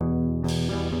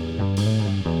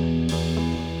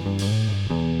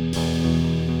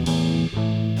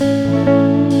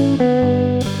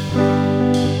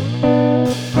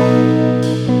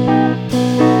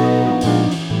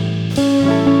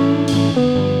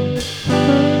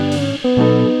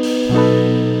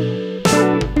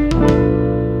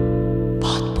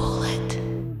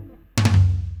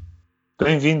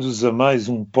Bem-vindos a mais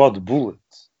um Pod Bullet.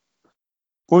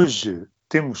 Hoje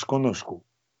temos connosco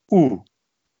o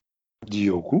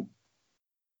Diogo.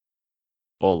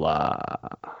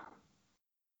 Olá.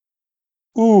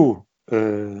 O...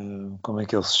 como é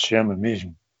que ele se chama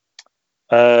mesmo?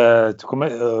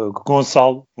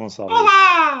 Gonçalo.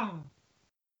 Olá!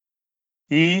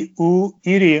 E o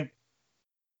Iria.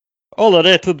 Olá,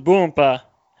 é tudo bom, pá?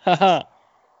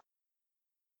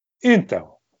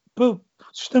 Então,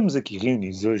 estamos aqui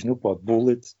reunidos hoje no Pod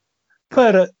Bullet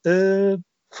para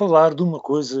falar de uma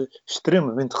coisa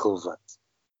extremamente relevante.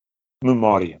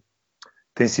 Memória.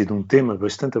 Tem sido um tema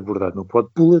bastante abordado no Pod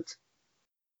Bullet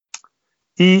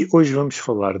e hoje vamos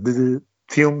falar de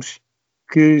filmes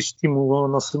que estimulam a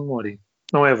nossa memória.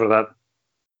 Não é verdade?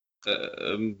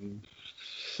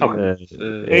 Ok.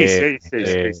 É isso.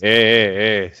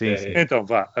 Sim. Então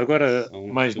vá, agora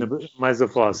mais a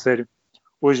falar a sério.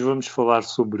 Hoje vamos falar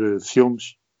sobre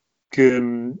filmes que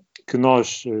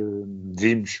nós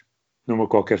vimos numa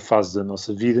qualquer fase da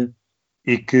nossa vida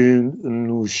e que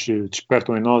nos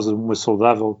despertam em nós uma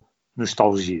saudável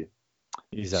nostalgia.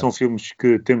 Exato. São filmes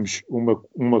que temos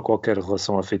uma qualquer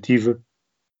relação afetiva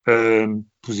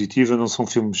positiva, não são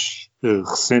filmes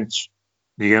recentes,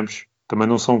 digamos. Também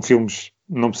não são filmes,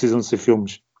 não precisam de ser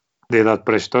filmes da idade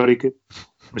pré-histórica,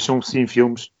 mas são sim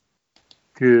filmes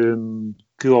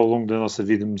que ao longo da nossa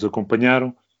vida nos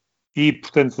acompanharam e,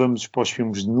 portanto, vamos para os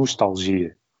filmes de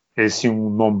nostalgia. É assim o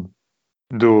nome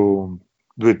do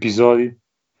episódio.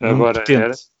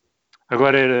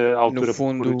 Agora era a altura para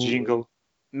pôr o jingle.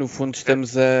 No fundo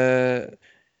estamos a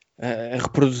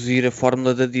reproduzir a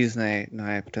fórmula da Disney, não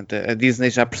é? Portanto, a Disney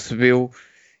já percebeu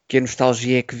que a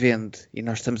nostalgia é que vende e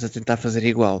nós estamos a tentar fazer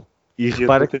igual. E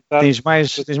repara que tens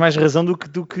mais razão do que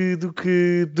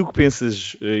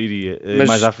pensas, Iria.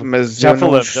 Mas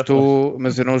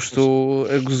eu não estou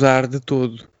a gozar de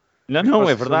todo. Não,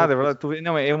 é verdade.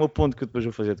 É uma ponto que eu depois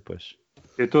vou fazer depois.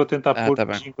 Eu estou a tentar pôr o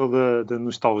jingle da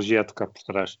nostalgia a tocar por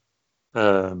trás.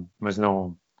 Mas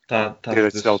não...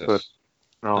 direitos de autor.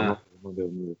 Não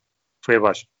deu. Foi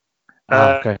abaixo.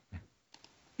 Ok.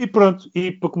 E pronto,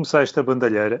 e para começar esta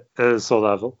bandalheira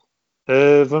saudável,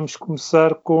 vamos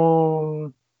começar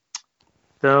com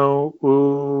então,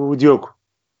 o Diogo.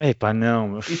 Epá,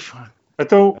 não.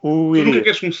 Então o Iria. Tu nunca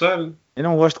queres começar? Eu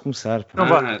não gosto de começar. Pá. Não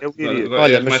vá, é o Iria.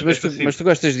 Olha, mas tu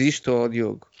gostas disto,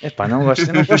 Diogo? Epá, eu não gosto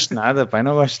de nada, pá, eu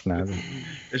não gosto de nada.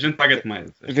 A gente paga-te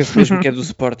mais. Vê-se mesmo que é do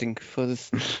Sporting,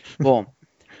 foda-se. Bom,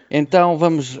 então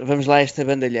vamos lá a esta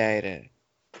bandalheira.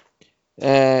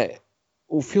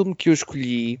 O filme que eu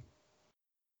escolhi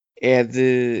é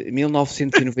de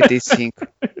 1995.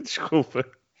 Desculpa.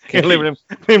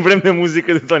 Lembrei-me da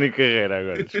música do Tony Carreira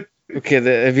agora. O quê?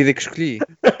 A vida que escolhi?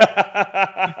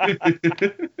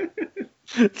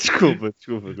 Desculpa,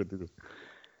 continua.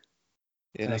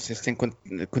 Eu não sei se tem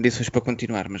condições para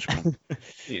continuar, mas pronto.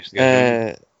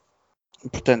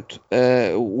 Portanto,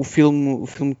 o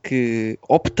filme que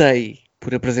optei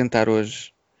por apresentar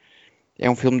hoje é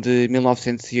um filme de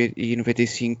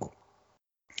 1995,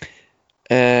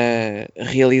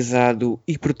 realizado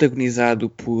e protagonizado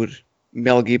por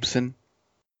Mel Gibson.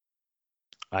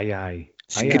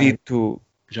 Escrito...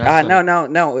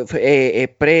 Não. É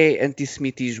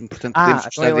pré-antissemitismo, portanto podemos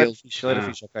gostar dele. Era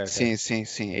fixe, ok.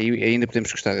 Sim. Ainda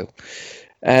podemos gostar dele.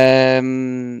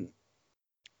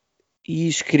 E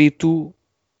escrito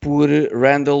por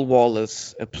Randall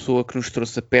Wallace, a pessoa que nos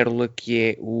trouxe a pérola que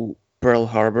é o Pearl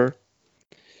Harbor.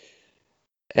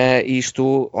 E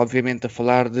estou, obviamente, a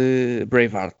falar de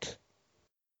Braveheart.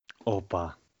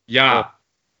 Opa.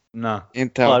 Não.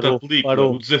 Então,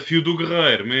 parou. O desafio do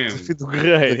guerreiro mesmo.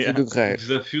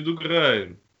 Desafio do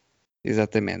guerreiro.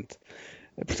 Exatamente.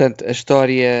 Portanto, a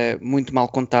história muito mal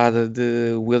contada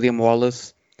de William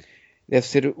Wallace deve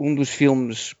ser um dos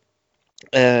filmes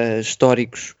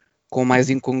históricos com mais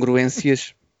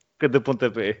incongruências. Cada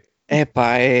pontapé.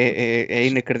 É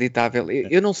inacreditável.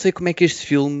 Eu não sei como é que este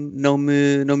filme não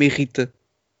me irrita.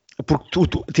 Porque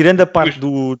tirando a parte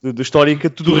do histórica,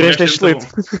 tudo o resto é excelente.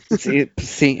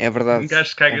 Sim, é verdade. Um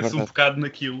gajo caga-se um bocado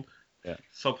naquilo,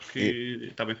 só porque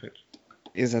está bem feito.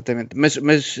 Exatamente.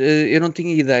 Mas eu não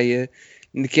tinha ideia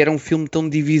de que era um filme tão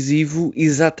divisivo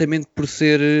exatamente por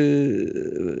ser...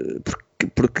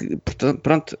 Porque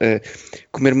pronto,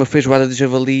 comer uma feijoada de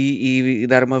javali e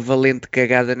dar uma valente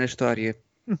cagada na história.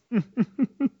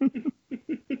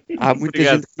 Há muita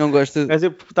gente que não gosta. Mas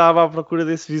eu estava à procura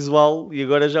desse visual e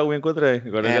agora já o encontrei.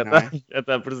 Agora já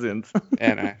está presente.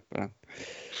 Não é? Pronto.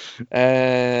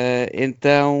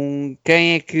 Então,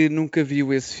 quem é que nunca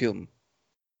viu esse filme?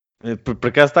 Por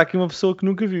acaso está aqui uma pessoa que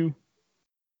nunca viu.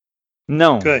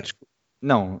 Não. Okay.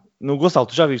 Não. No Gonçalo,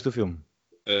 tu já viste o filme?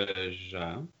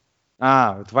 Já.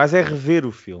 Tu vais rever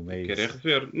o filme, é isso? Quero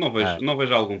rever. Não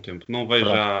vejo há algum tempo. Não vejo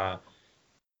há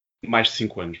mais de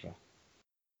 5 anos. Já.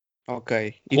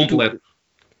 Ok. Completo.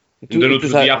 Ainda no outro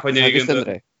dia apanhei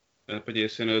a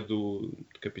cena do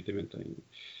decapitamento.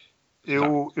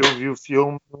 Eu vi o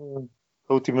filme,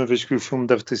 a última vez que vi o filme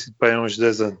deve ter sido para há uns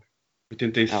 10 anos.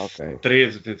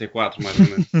 83, 84, mais ou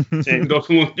menos. Ainda o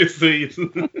filme não tinha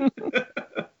saído.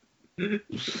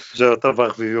 Já estava a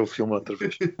reviver o filme outra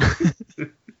vez.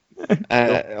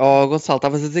 Gonçalo,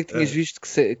 estavas a dizer que tinhas visto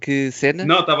que cena?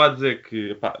 Não, estava a dizer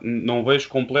que não vejo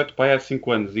completo há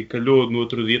 5 anos e calhou no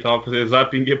outro dia, estava a fazer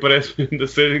zapping e aparece da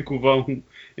cena em que o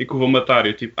vão matar.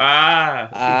 Eu tipo,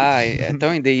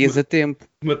 então ainda ias a tempo.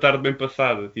 Uma tarde bem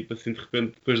passada, tipo assim, de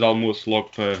repente, depois do almoço, logo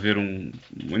para ver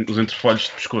os entrefolhos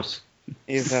de pescoço.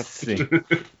 Exato, sim.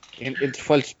 Entre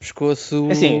folhos de pescoço,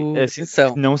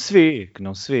 atenção. Que não se vê,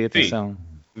 atenção. Sim.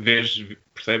 Vês,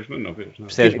 percebes, mas não vês. Não.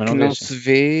 Percebes, mas que não se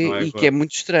vê e que é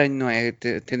muito estranho, não é?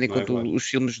 Tendo em conta os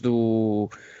filmes do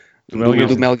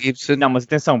Mel Gibson. Não, mas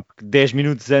atenção, porque 10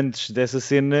 minutos antes dessa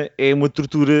cena é uma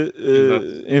tortura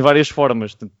em várias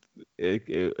formas.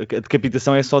 A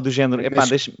decapitação é só do género.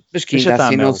 Mas que ainda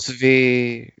assim não se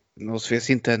vê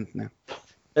assim tanto, não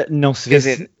é? Não se vê. Quer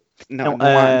dizer, não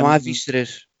há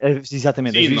vísceras.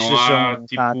 Exatamente, sim, as vísceras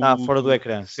está fora do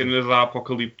ecrã. Cenas da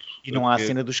Apocalipse. E não há a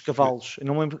cena dos cavalos. Eu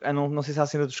não lembro, não sei se há a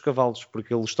cena dos cavalos,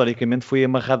 porque ele historicamente foi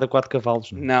amarrado a 4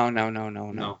 cavalos. Não.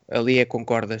 Ali é com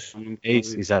cordas. É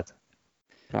isso, exato.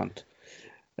 Pronto.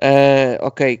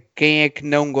 Ok, quem é que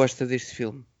não gosta deste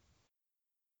filme?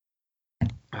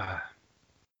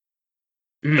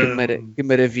 Que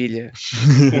maravilha.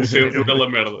 Consenso pela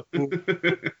merda.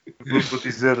 Vou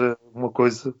dizer uma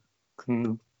coisa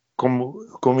que,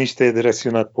 como isto é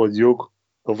direcionado para o Diogo,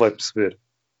 ele vai perceber.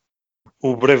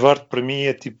 O Braveheart para mim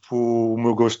é tipo o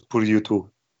meu gosto por YouTube.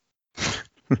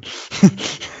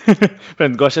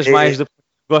 Portanto, gostas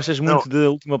muito da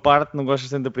última parte, não gostas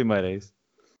tanto da primeira, é isso?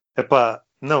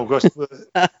 Não, gosto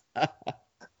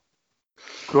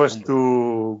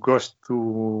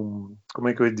como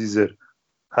é que eu ia dizer?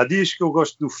 Há dias que eu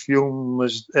gosto do filme,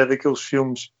 mas é daqueles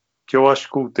filmes que eu acho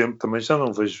que com o tempo também já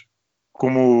não vejo.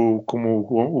 Como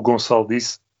o Gonçalo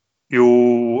disse,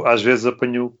 eu às vezes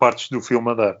apanho partes do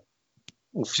filme a dar.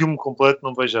 O filme completo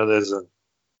não vejo há 10 anos.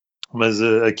 Mas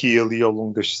aqui e ali ao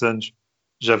longo destes anos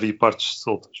já vi partes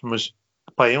soltas. Mas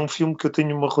é um filme que eu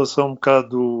tenho uma relação um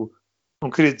bocado, não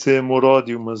queria dizer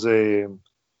amor-ódio, mas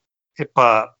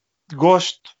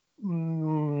gosto,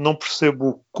 não percebo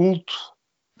o culto,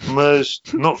 mas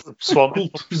não,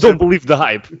 pessoalmente não percebo, don't believe the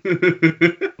hype.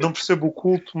 Não percebo o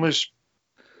culto, mas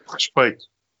respeito.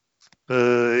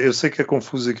 Eu sei que é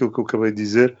confuso aquilo que eu acabei de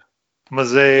dizer,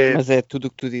 mas é tudo o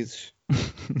que tu dizes.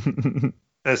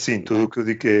 Assim, tudo o que eu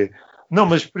digo é... Não,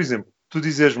 mas, por exemplo, tu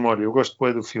dizes, Mório, eu gosto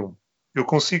bem do filme. Eu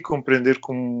consigo compreender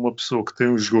como uma pessoa que tem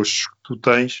os gostos que tu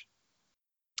tens,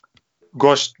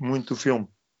 gosto muito do filme.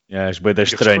 És bem da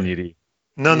estranha.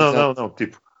 Não.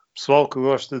 Tipo, pessoal que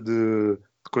gosta de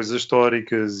coisas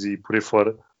históricas e por aí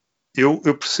fora, eu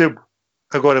percebo.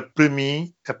 Agora, para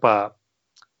mim,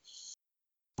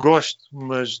 gosto,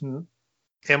 mas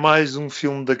é mais um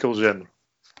filme daquele género.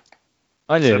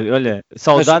 Olha,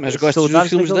 saudades dos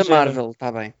filmes da Marvel, está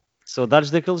bem.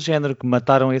 Saudades daquele género, que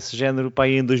mataram esse género para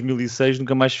aí em 2006,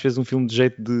 nunca mais fez um filme de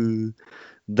jeito de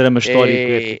drama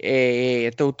histórico.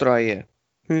 Até o Troia.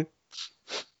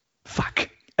 Fuck.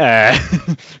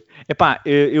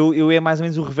 Eu é mais ou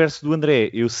menos o reverso do André.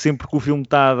 Eu sempre que o filme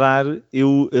está a dar,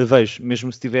 eu vejo, mesmo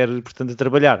se estiver, portanto, a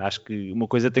trabalhar. Acho que uma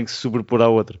coisa tem que se sobrepor à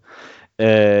outra.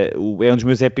 É um dos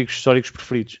meus épicos históricos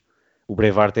preferidos. O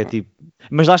Braveheart é tipo...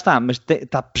 Mas lá está,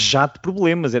 está pejado de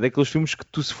problemas. É daqueles filmes que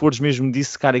tu, se fores mesmo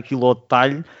dissecar aquilo ao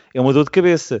detalhe, é uma dor de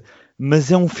cabeça. Mas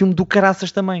é um filme do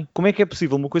caraças também. Como é que é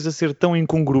possível uma coisa ser tão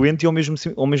incongruente e ao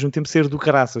mesmo tempo ser do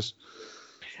caraças?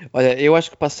 Olha, eu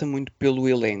acho que passa muito pelo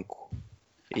elenco.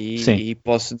 E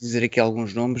posso dizer aqui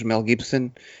alguns nomes. Mel Gibson,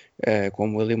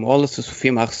 como William Wallace, a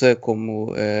Sophie Marceau,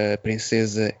 como a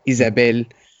princesa Isabelle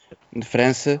de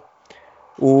França.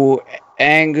 O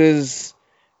Angus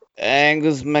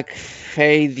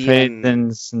McFadden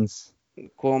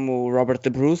como Robert the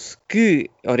Bruce, que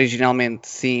originalmente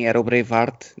sim era o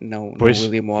Braveheart, não o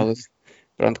William Wallace.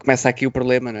 Pronto, começa aqui o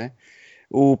problema, não é?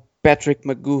 O Patrick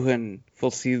McGoohan,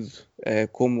 falecido,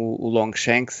 como o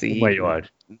Longshanks, e maior.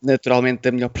 Naturalmente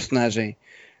a melhor personagem,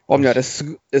 ou melhor,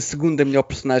 a segunda melhor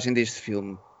personagem deste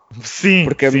filme. Sim,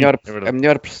 porque a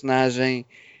melhor personagem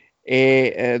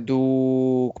é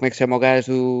do... Como é que se chama o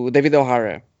gajo? Do David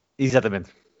O'Hara. Exatamente.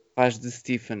 Faz de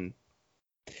Stephen.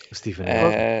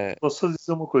 Posso só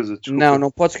dizer uma coisa? Desculpa. Não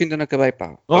podes, que ainda não acabei,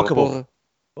 pá. Acabou.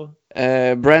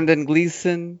 Brandon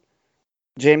Gleeson,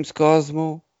 James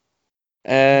Cosmo.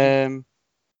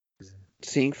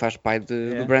 Sim, faz pai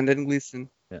do Brendan Gleeson.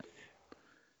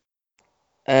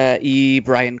 E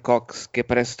Brian Cox, que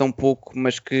aparece tão pouco,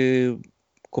 mas que,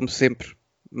 como sempre,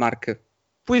 marca.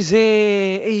 Pois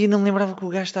é, aí não me lembrava que o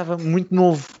gajo estava muito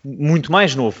novo, muito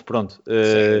mais novo, pronto.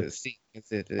 Sim, quer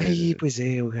dizer... Aí, pois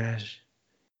é, o gajo.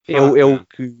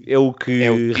 É o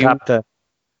que tio. rapta.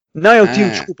 Não, é o tio,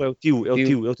 desculpa, é o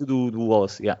tio do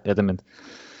Wallace, exatamente.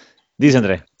 Diz,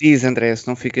 André. Diz, André, se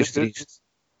não ficas triste.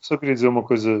 Só queria dizer uma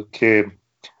coisa que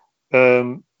é...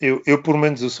 eu, por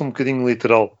menos, eu sou um bocadinho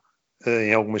literal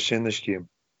em algumas cenas, que é...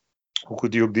 O que o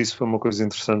Diogo disse foi uma coisa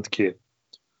interessante, que é...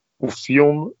 O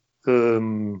filme,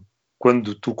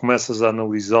 quando tu começas a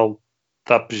analisá-lo,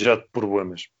 está pejado de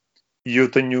problemas. E eu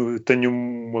tenho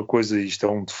uma coisa, isto é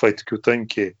um defeito que eu tenho,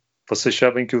 que é... Vocês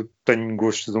sabem que eu tenho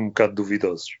gostos um bocado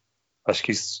duvidosos. Acho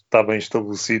que isso está bem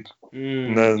estabelecido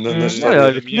na história.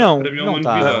 Olha, não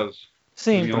está.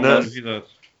 Sim, não é novidade.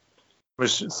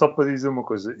 Mas só para dizer uma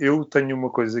coisa, eu tenho uma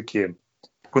coisa que é,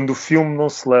 quando o filme não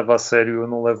se leva a sério, eu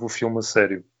não levo o filme a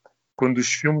sério. Quando os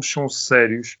filmes são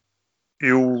sérios,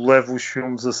 eu levo os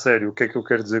filmes a sério. O que é que eu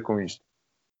quero dizer com isto?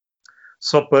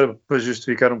 Só para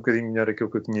justificar um bocadinho melhor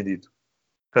aquilo que eu tinha dito.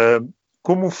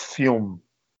 Como o filme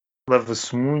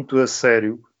leva-se muito a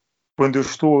sério, quando eu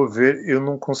estou a ver, eu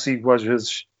não consigo às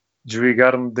vezes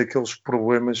desligar-me daqueles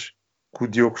problemas que o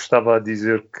Diogo estava a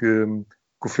dizer que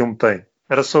o filme tem.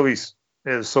 Era só isso.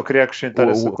 Eu só queria acrescentar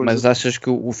essa coisa. Mas achas que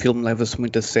o filme leva-se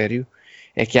muito a sério?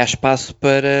 É que há espaço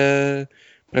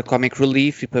para comic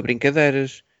relief e para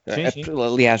brincadeiras. Sim.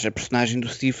 Aliás, a personagem do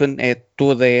Stephen é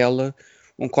toda ela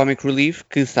um comic relief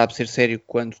que sabe ser sério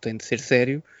quando tem de ser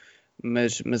sério,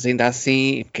 mas ainda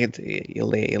assim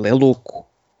ele é louco.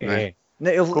 Não é?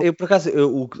 Eu, por acaso,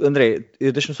 André,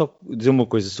 deixa-me só dizer uma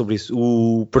coisa sobre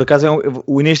isso. Por acaso,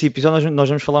 neste episódio nós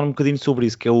vamos falar um bocadinho sobre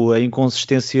isso, que é a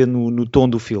inconsistência no tom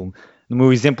do filme. No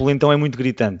meu exemplo, então, é muito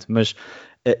gritante, mas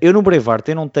eu no Braveheart,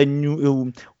 eu não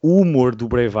tenho... o humor do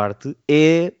Braveheart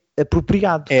é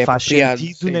apropriado, faz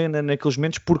sentido naqueles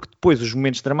momentos, porque depois os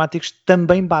momentos dramáticos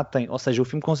também batem, ou seja, o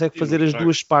filme consegue fazer as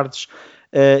duas partes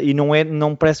e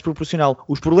não parece proporcional.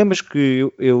 Os problemas que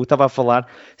eu estava a falar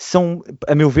são,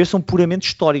 a meu ver, são puramente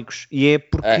históricos, e é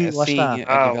porque, lá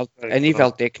está. A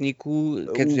nível técnico,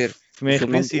 quer dizer, o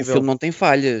filme não tem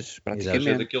falhas, praticamente.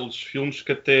 É daqueles filmes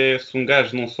que até se um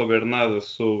gajo não souber nada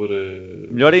sobre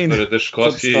melhor ainda. A história da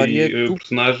Escócia e o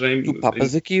personagem... Tu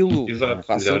papas aquilo. Exato,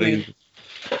 melhor ainda.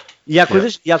 E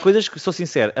há coisas que, sou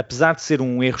sincero, apesar de ser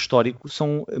um erro histórico,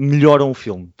 melhoram o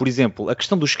filme. Por exemplo, a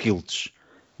questão dos kilts.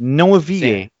 Não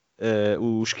havia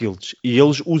os kilts. E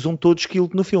eles usam todos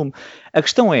kilt no filme. A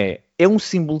questão é um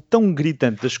símbolo tão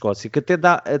gritante da Escócia que até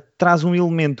traz um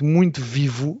elemento muito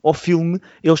vivo ao filme,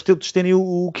 eles todos terem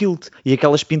o kilt. E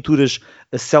aquelas pinturas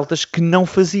celtas que não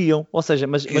faziam. Ou seja,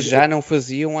 mas já não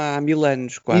faziam há 1000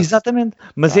 anos, quase. Exatamente.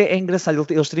 Mas é engraçado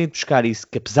eles terem de buscar isso,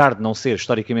 que apesar de não ser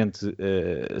historicamente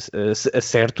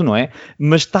certo, não é?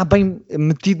 Mas está bem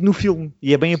metido no filme.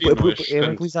 E é bem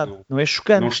utilizado. Não é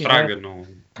chocante. Não estraga, não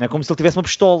é como se ele tivesse uma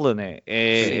pistola, né?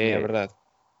 É verdade.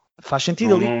 Faz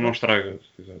sentido ali. Não estraga,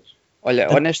 exato. Olha,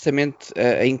 honestamente,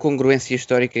 a incongruência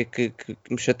histórica que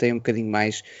me chateia um bocadinho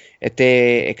mais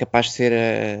até é capaz de ser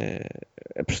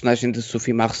a personagem de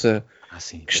Sophie Marceau,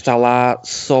 que está lá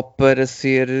só para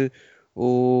ser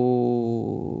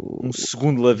um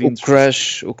segundo Lavigne.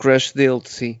 O crush dele,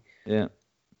 sim.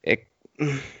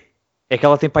 É que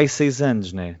ela tem para aí 6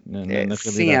 anos, né? Na realidade.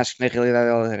 Sim, acho que na realidade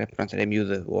ela era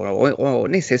miúda. Ou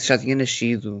nem sei se já tinha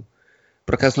nascido.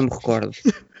 Por acaso não me recordo.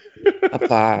 É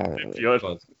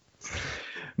pior.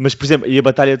 Mas, por exemplo, e a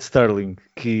Batalha de Stirling,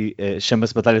 que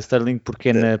chama-se Batalha de Stirling porque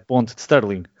é na ponte de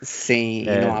Stirling. Sim,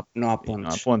 e não há pontes. Não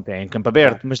há ponte, é em campo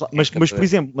aberto. Mas por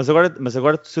exemplo, mas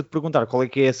agora se eu te perguntar qual é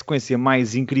que é a sequência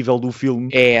mais incrível do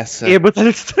filme, é essa. É a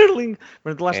Batalha de Stirling.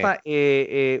 Portanto, lá está.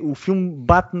 O filme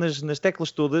bate nas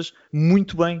teclas todas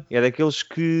muito bem. É daqueles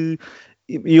que...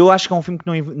 Eu acho que é um filme que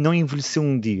não envelheceu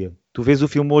um dia. Tu vês o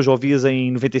filme hoje, ou vias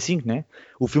em 95, né?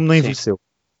 O filme não envelheceu.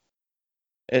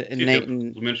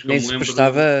 Nem se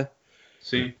prestava.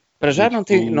 Sim. Para já não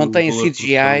tem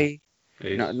CGI.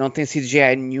 Não tem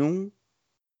CGI nenhum.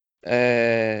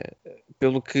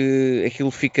 Pelo que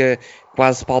aquilo fica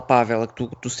quase palpável, que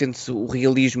tu sentes o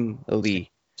realismo ali.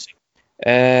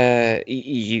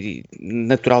 E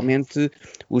naturalmente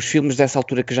os filmes dessa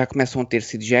altura que já começam a ter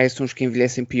CGI são os que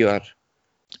envelhecem pior.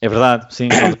 É verdade, sim.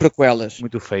 Prequelas.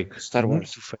 Muito fake. Star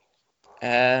Wars. Muito fake.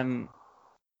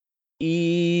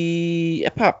 E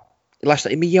lá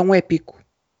está, e é um épico.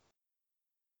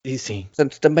 E sim.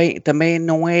 Portanto, também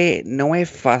não é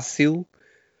fácil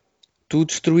tu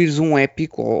destruires um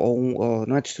épico, ou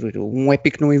não é destruir, um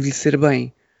épico não envelhecer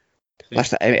bem. Sim. Lá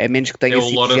está, a menos que tenha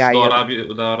o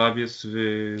Lawrence da Arábia se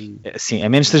vê... Sim, a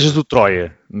menos que sejas o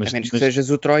Troia. A menos que sejas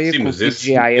o Troia, sim, com mas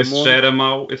CGI esse já era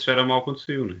mau quando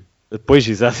saiu, não é? Pois,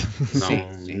 exato.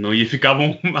 Não ia ficar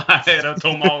bom. Era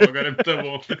tão mau, agora é muito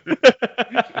bom.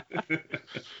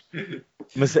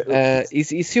 Mas,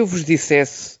 e se eu vos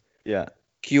dissesse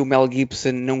que o Mel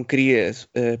Gibson não queria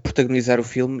protagonizar o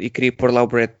filme e queria pôr lá o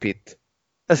Brad Pitt?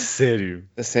 A sério?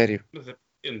 A sério. Mas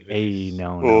Ei,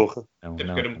 não. Até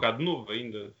porque era um bocado novo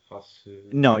ainda.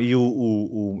 Não, e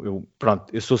pronto,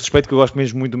 eu sou suspeito que eu gosto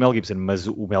mesmo muito do Mel Gibson, mas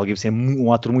o Mel Gibson é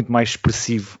um ator muito mais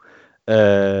expressivo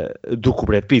do que o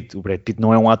Brad Pitt. O Brad Pitt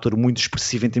não é um ator muito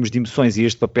expressivo em termos de emoções e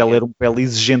este papel era um papel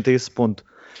exigente a esse ponto.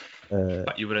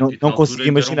 E o Brad Pitt não consegui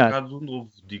imaginar. Era um bocado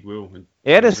novo, digo eu.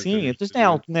 Era sim,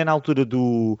 então não é na altura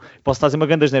do... Posso estar a dizer uma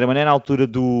grande asneira, mas não é na altura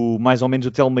do, mais ou menos,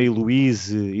 do Thelma e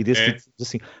Louise e desse tipo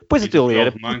assim. Pois até ele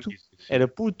era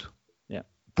puto.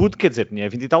 Puto, quer dizer, tinha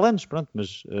 20 e tal anos, pronto,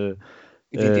 mas...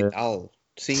 20 e tal.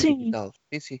 Sim, 20 e tal.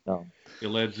 Sim.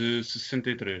 Ele é de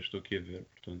 63, estou aqui a ver,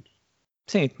 portanto.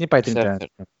 Sim, tinha pai 30 anos.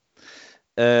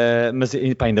 Mas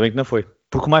ainda bem que não foi.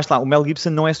 Porque mais lá, o Mel Gibson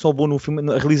não é só bom no filme,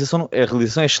 a realização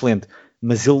é excelente,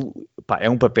 mas ele é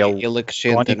um papel... Ele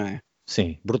acrescenta, não é?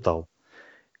 Sim, brutal.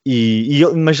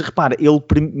 Mas repara,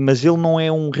 mas ele não é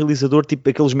um realizador tipo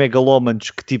aqueles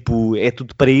megalómanos que tipo é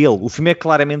tudo para ele. O filme é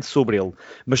claramente sobre ele.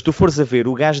 Mas se tu fores a ver,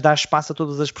 o gajo dá espaço a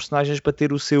todas as personagens para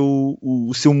ter o seu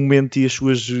momento e as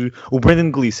suas... O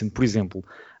Brendan Gleeson, por exemplo,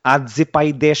 há de dizer para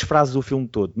aí 10 frases do filme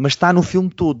todo, mas está no filme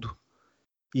todo.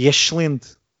 E é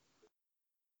excelente.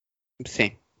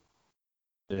 Sim.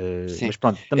 Sim. Mas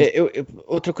pronto.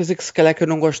 Outra coisa que se calhar que eu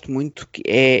não gosto muito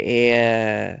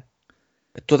é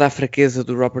toda a fraqueza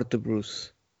do Robert De Bruce.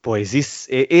 Pois, isso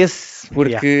é esse...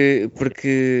 Porque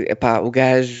o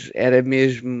gajo era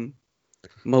mesmo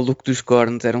maluco dos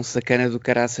cornos, era um sacana do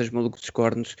caraças maluco dos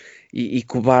cornos e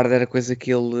cobarde era coisa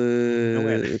que ele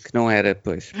não era,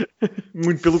 pois.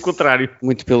 Muito pelo contrário.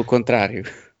 Muito pelo contrário.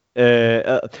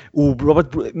 O Robert,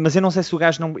 mas eu não sei se o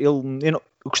gajo não, eu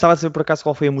gostava de saber por acaso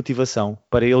qual foi a motivação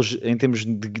para eles, em termos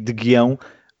de guião,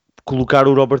 colocar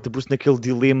o Robert De Bruce naquele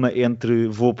dilema entre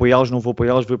vou apoiá-los, não vou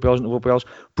apoiá-los, vou apoiá-los, não vou apoiá-los,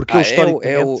 porque ele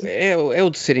historicamente... é o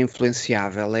de ser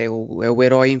influenciável, é o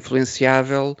herói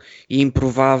influenciável e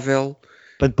improvável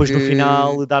para depois no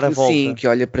final dar a volta. Sim, que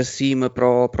olha para cima para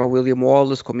o William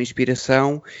Wallace como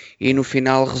inspiração e no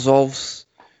final resolve-se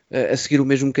a seguir o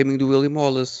mesmo caminho do William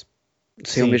Wallace.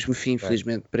 Sem o mesmo fim,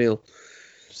 felizmente, para ele.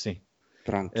 Sim.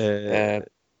 Pronto.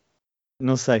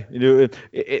 Não sei.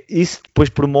 Isso depois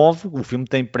promove. O filme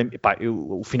tem...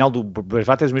 o final do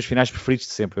Braveheart é dos meus finais preferidos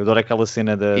de sempre. Eu adoro aquela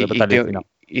cena da batalha final.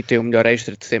 E tem o melhor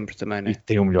extra de sempre também, não é? E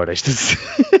tem o melhor extra de sempre.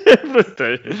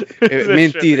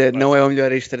 Mentira, não é o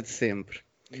melhor extra de sempre.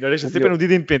 O melhor extra de sempre é no dia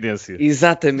da independência.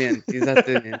 Exatamente.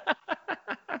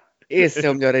 Esse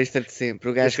é o melhor extra de sempre.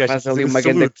 O gajo que faz ali uma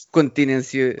grande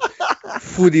continência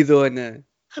fudidona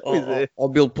ao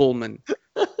Bill Pullman.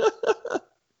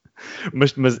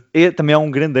 Mas também há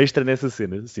um grande extra nessa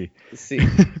cena, sim.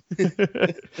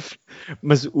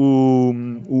 Mas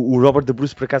o Robert De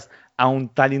Bruce, por acaso, há um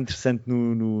detalhe interessante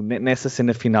nessa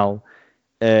cena final,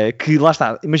 que lá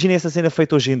está, imagina essa cena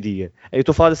feita hoje em dia. Eu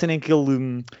estou a falar da cena em que o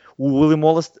William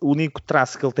Wallace, o único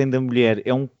traço que ele tem da mulher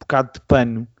é um bocado de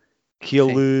pano que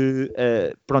ele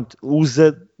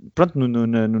usa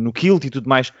no kilt e tudo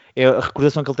mais, é a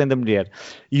recordação que ele tem da mulher.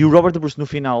 E o Robert De Bruce no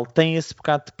final tem esse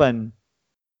bocado de pano.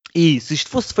 E se isto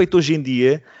fosse feito hoje em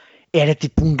dia, era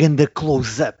tipo um ganda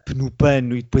close-up no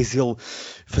pano e depois ele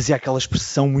fazia aquela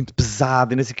expressão muito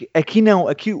pesada. Não sei o quê. Aqui não,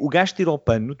 aqui o gajo tira o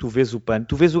pano, tu vês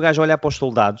o gajo olhar para os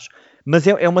soldados, mas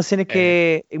é uma cena que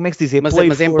é como é que se diz?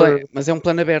 Mas é um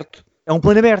plano aberto. É um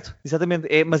plano aberto, exatamente.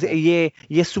 É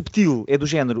subtil, é do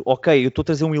género. Ok, eu estou a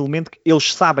trazer um elemento que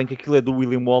eles sabem que aquilo é do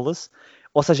William Wallace,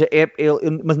 ou seja,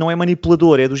 mas não é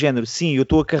manipulador, é do género. Sim, eu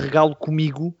estou a carregá-lo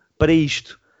comigo para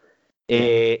isto.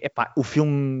 O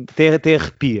filme até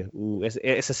arrepia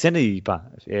essa cena e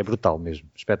é brutal mesmo,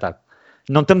 espetáculo.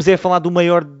 Não estamos a falar do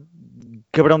maior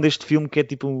cabrão deste filme, que é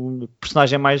tipo um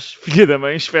personagem mais filha da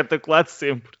mãe, espetacular de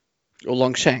sempre. O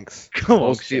Longshanks.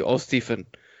 Ou Stephen.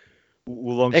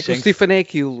 O Longshanks. Que o Stephen é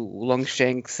aquilo, o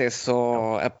Longshanks é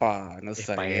só, não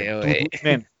sei.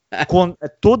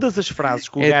 Todas as frases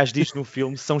que o gajo diz no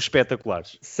filme são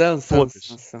espetaculares. São.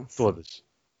 Todas.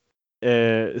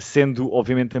 Sendo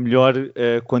obviamente a melhor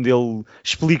quando ele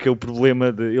explica o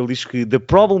problema ele diz que the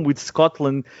problem with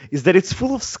Scotland is that it's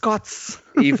full of Scots.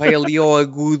 E vai ali ao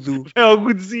agudo. É ao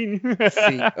agudozinho.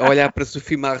 Sim, a olhar para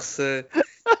Sophie Marceau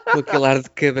com aquele ar de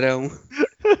cabrão.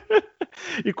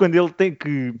 E quando ele tem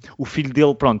que... O filho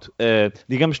dele, pronto,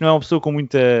 digamos que não é uma pessoa com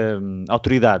muita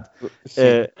autoridade.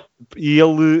 E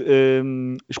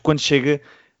ele, quando chega,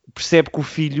 percebe que o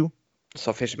filho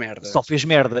só fez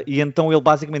merda. E então ele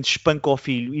basicamente espanca o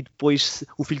filho e depois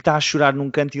o filho está a chorar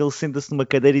num canto e ele senta-se numa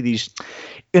cadeira e diz: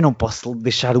 eu não posso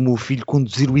deixar o meu filho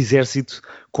conduzir o exército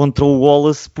contra o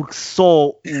Wallace, porque só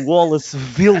o Wallace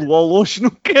vê-lo ao longe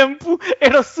no campo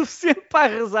era o suficiente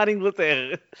para arrasar a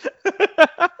Inglaterra.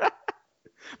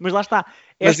 Mas lá está.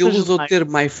 Mas ele usou o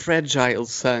termo My Fragile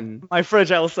Son. My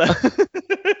Fragile Son.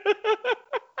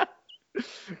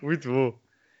 Muito bom.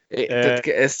 Tanto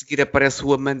que a seguir aparece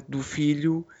o amante do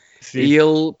filho. Sim. E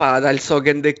ele dá-lhe só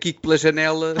ganda kick pela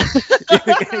janela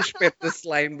e espeta-se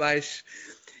lá em baixo.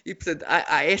 E portanto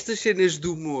há estas cenas de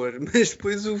humor, mas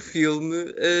depois o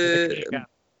filme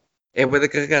é bué da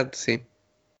carregado, sim.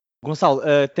 Gonçalo,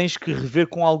 tens que rever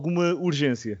com alguma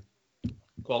urgência.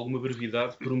 Com alguma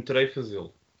brevidade, prometerei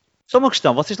fazê-lo. Só uma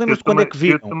questão, vocês lembram-se de quando é que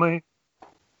viram? Eu também.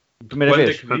 Primeira quando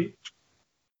vez? É que vi?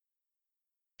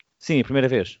 Sim, a primeira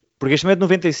vez. Porque este filme é de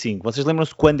 95. Vocês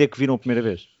lembram-se quando é que viram a primeira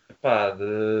vez?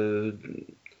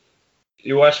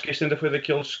 Eu acho que este ainda foi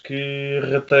daqueles que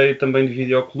ratei também de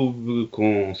videoclube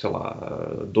com, sei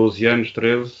lá, 12 anos,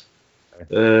 13.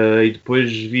 E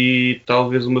depois vi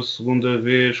talvez uma segunda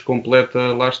vez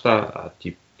completa, lá está, há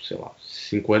tipo, sei lá,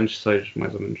 5 anos, 6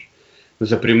 mais ou menos.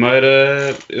 Mas a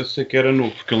primeira eu sei que era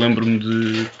novo, porque eu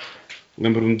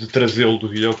lembro-me de trazê-lo do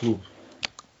videoclube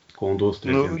com 12,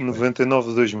 13 anos.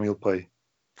 99, 2000, pai.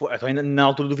 Então ainda na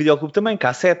altura do videoclube também,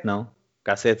 cassete, não?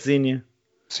 Cassetezinha.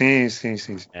 Sim.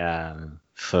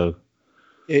 Fogo.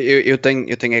 Eu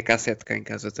tenho a cassete cá em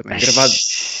casa também.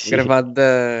 Gravado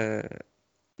da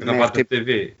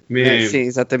TV. Sim,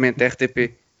 exatamente,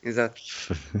 RTP. Exato.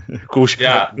 Com os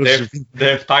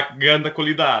deve estar com grande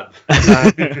qualidade.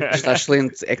 Está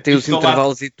excelente. É que tem os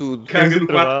intervalos e tudo. Caga no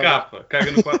 4K.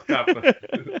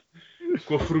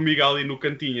 Com a formiga ali no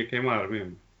cantinho a queimar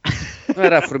mesmo. Não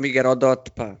era a formiga, era o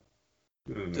Dot, pá.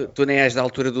 Tu nem és da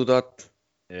altura do Dot.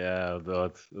 O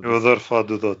Dot. Eu adoro falar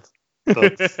do Dot.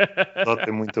 Dot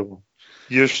é muito bom.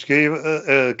 E eu cheguei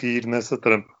a cair nessa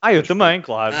trampa. Eu também,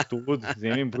 claro. Tudo.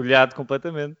 Embrulhado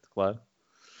completamente, claro.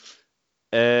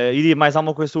 Iria mais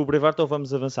alguma coisa sobre o Braveheart ou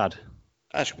vamos avançar?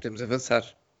 Acho que podemos avançar.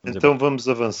 Então vamos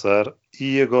avançar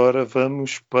e agora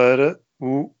vamos para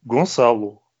o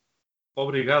Gonçalo.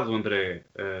 Obrigado, André.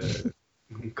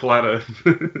 Clara,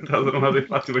 estás a lado em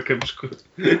Fátima Campos.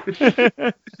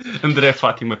 André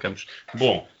Fátima Campos.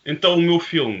 Bom, então o meu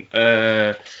filme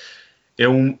é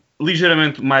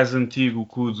ligeiramente mais antigo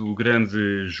que o do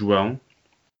grande João.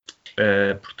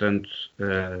 Portanto,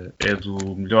 é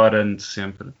do melhor ano de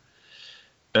sempre.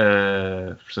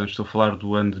 Portanto, estou a falar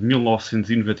do ano de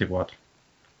 1994.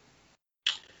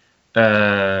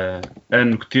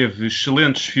 Ano que teve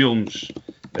excelentes filmes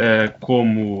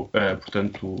como,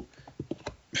 portanto,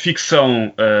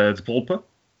 ficção de polpa.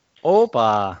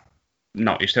 Opa!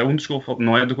 Não, este é um dos que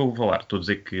não é do que eu vou falar. Estou a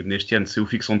dizer que neste ano saiu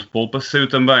ficção de polpa. Saiu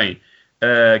também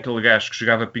aquele gajo que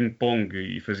jogava ping-pong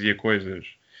e fazia coisas.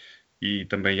 E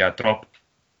também ia à tropa.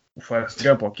 O Forrest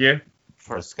Gump, ou o que é?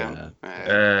 Forrest Gump.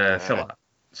 Sei lá.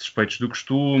 Suspeitos do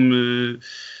Costume.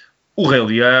 O Rei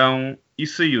Leão. E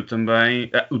saiu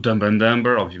também o Dumb and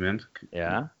Dumber, obviamente.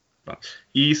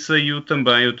 E saiu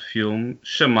também outro filme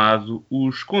chamado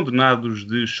Os Condenados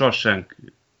de Shawshank.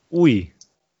 Ui!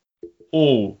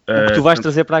 Ou o que tu vais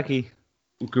trazer para aqui?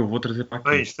 O que eu vou trazer para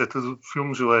aqui. Isto é tudo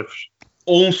filmes leves.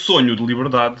 Ou Um Sonho de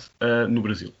Liberdade no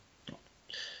Brasil.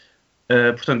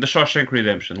 Portanto, The Shawshank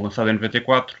Redemption, lançado em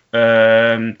 94.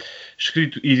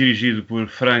 Escrito e dirigido por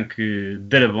Frank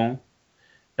Darabont.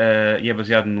 E é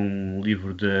baseado num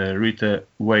livro de Rita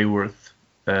Hayworth.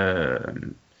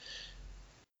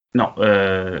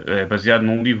 É baseado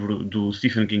num livro do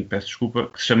Stephen King, peço desculpa,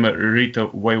 que se chama Rita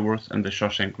Hayworth and the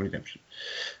Shawshank Redemption.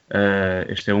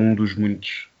 Este é um dos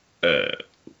muitos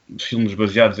filmes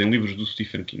baseados em livros do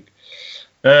Stephen King.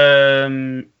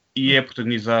 E é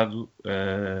protagonizado,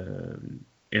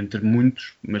 entre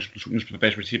muitos, mas nos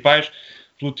papéis principais,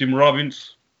 pelo Tim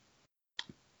Robbins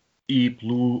e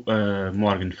pelo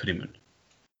Morgan Freeman.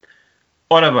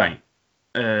 Ora bem,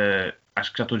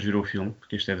 acho que já todos viram o filme,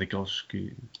 porque este é daqueles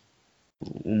que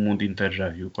o mundo inteiro já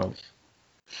viu quase.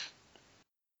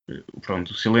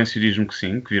 Pronto, o silêncio diz-me que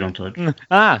sim, que viram todos.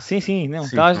 Sim. Não,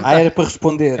 sim, era para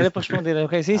responder. Era para responder,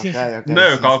 ok, sim.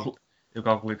 Não, eu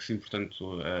calculei que sim,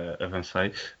 portanto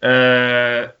avancei.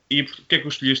 E porquê é que eu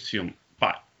escolhi este filme?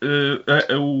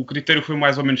 O critério foi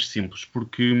mais ou menos simples,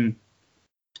 porque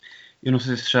eu não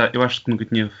sei se eu acho que nunca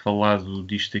tinha falado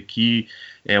disto aqui.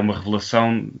 É uma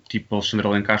revelação tipo Alexandre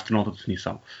Alencastre na alta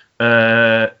definição.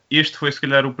 Este foi, se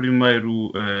calhar, o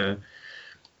primeiro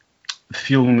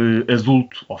filme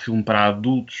adulto, ou filme para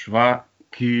adultos,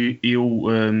 que eu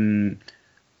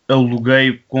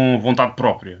aluguei com vontade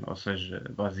própria. Ou seja,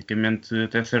 basicamente,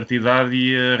 até certa idade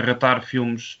ia ratar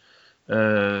filmes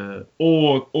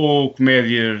ou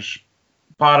comédias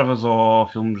parvas, ou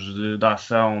filmes de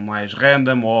ação mais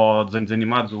random, ou desenhos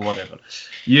animados, ou whatever.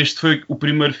 E este foi o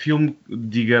primeiro filme,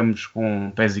 digamos,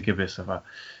 com pés e cabeça,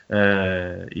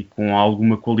 e com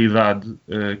alguma qualidade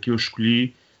que eu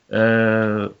escolhi.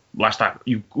 Lá está.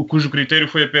 E cujo critério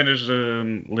foi apenas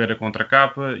ler a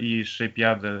contracapa e achei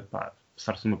piada,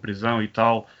 passar-se numa prisão e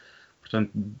tal.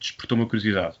 Portanto, despertou uma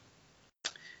curiosidade.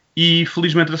 E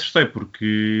felizmente acertei,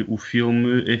 porque o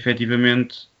filme,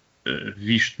 efetivamente,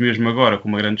 visto mesmo agora com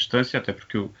uma grande distância, até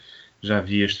porque eu já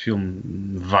vi este filme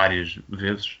várias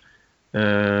vezes,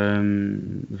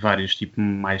 várias, tipo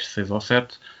mais 6 ou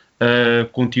 7,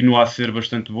 continua a ser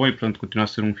bastante bom e, portanto, continua a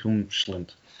ser um filme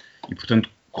excelente. E, portanto,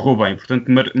 correu bem. Portanto,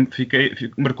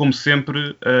 marcou-me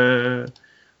sempre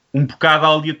um bocado a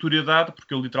aleatoriedade,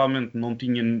 porque eu literalmente não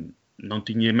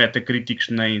tinha Metacritics,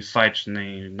 nem sites,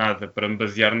 nem nada para me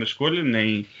basear na escolha,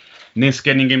 nem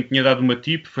sequer ninguém me tinha dado uma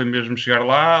tip, foi mesmo chegar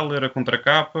lá, ler a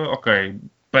contracapa, ok,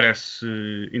 parece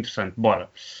interessante, bora.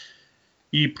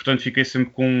 E, portanto, fiquei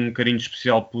sempre com um carinho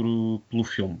especial pelo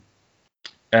filme.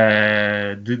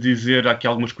 De dizer aqui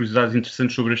algumas curiosidades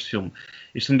interessantes sobre este filme.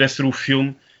 Este filme deve ser o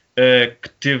filme que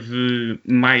teve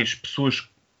mais pessoas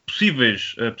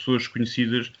possíveis, pessoas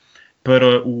conhecidas,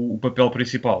 para o papel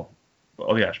principal.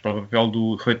 Aliás, para o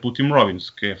papel feito pelo Tim Robbins,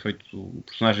 que é feito o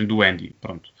personagem do Andy.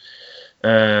 Pronto.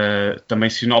 Também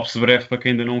sinopse breve para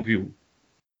quem ainda não viu.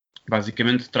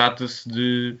 Basicamente trata-se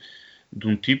de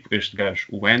um tipo, este gajo,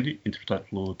 o Andy, interpretado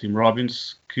pelo Tim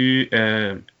Robbins, que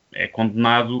é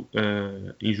condenado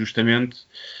injustamente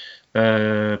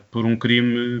por um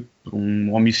crime, por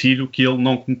um homicídio que ele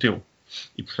não cometeu.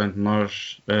 E, portanto,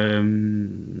 nós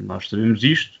sabemos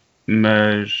isto,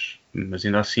 mas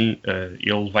ainda assim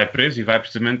ele vai preso e vai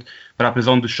precisamente para a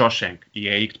prisão de Shawshank. E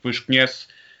é aí que depois conhece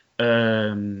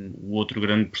o outro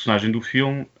grande personagem do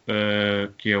filme,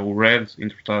 que é o Red,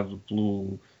 interpretado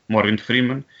pelo Morgan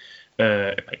Freeman.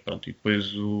 E pronto, e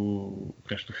depois o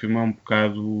resto do filme é um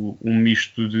bocado um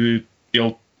misto de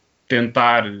ele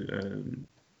tentar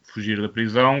fugir da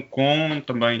prisão com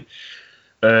também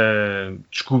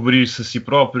descobrir-se a si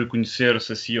próprio,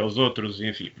 conhecer-se a si e aos outros,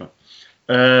 enfim, pronto.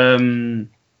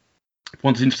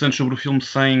 Pontos interessantes sobre o filme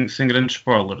sem grandes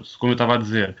spoilers. Como eu estava a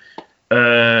dizer,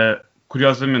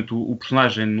 curiosamente o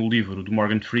personagem no livro do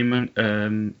Morgan Freeman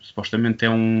supostamente é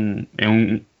um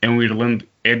irlandês,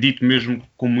 é dito mesmo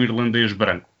como um irlandês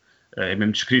branco. É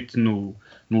mesmo descrito no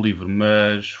livro,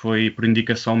 mas foi por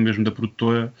indicação mesmo da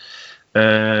produtora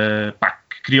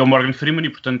que criou o Morgan Freeman, e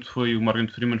portanto o Morgan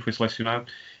Freeman foi selecionado.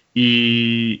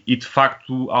 E de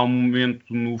facto há um momento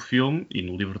no filme, e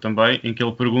no livro também, em que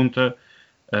ele pergunta,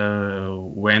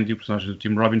 o Andy, o personagem do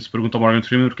Tim Robbins, pergunta ao Morgan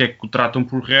Freeman porque é que o tratam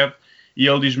por Red, e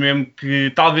ele diz mesmo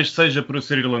que talvez seja por eu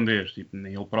ser irlandês. Tipo,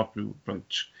 nem ele próprio, pronto,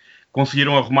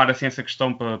 conseguiram arrumar assim essa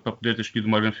questão para poder ter escolhido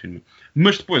o Morgan Freeman.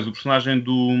 Mas depois o personagem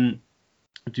do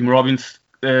Tim Robbins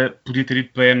podia ter ido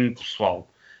para N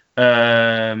pessoal.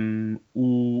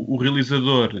 O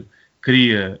realizador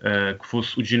queria que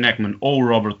fosse o Gene Hackman ou o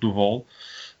Robert Duvall,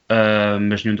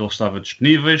 mas nenhum deles estava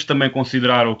disponíveis. Também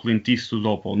consideraram o Clint Eastwood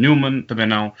ou o Paul Newman, também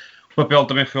não. O papel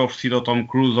também foi oferecido ao Tom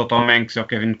Cruise, ao Tom Hanks e ao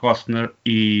Kevin Costner,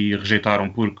 e rejeitaram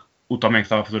porque o Tom Hanks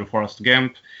estava a fazer o Forrest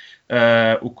Gump,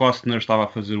 o Costner estava a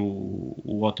fazer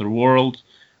o Waterworld,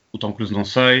 o Tom Cruise não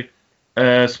sei.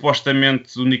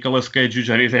 Supostamente o Nicolas Cage e o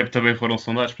Johnny Depp também foram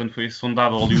sondados, portanto foi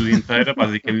sondado a Hollywood inteira,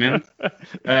 basicamente.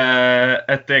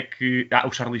 Até que...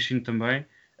 o Charlie Sheen também.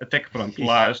 Até que pronto,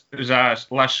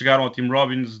 lá chegaram ao Tim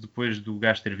Robbins depois do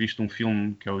gajo ter visto um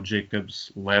filme que é o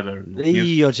Jacob's Ladder.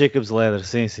 O Jacob's Ladder,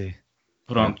 sim.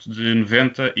 Pronto, de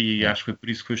 90, e acho que foi por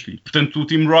isso que foi escolhido. Portanto, o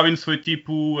Tim Robbins foi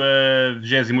tipo a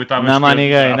 28ª. Não há mais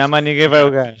ninguém vai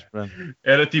o gajo. Pronto.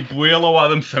 Era tipo ele ou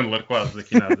Adam Sandler, quase,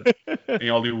 aqui nada, em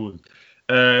Hollywood.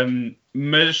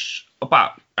 Mas,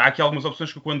 há aqui algumas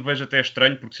opções que eu quando vejo até é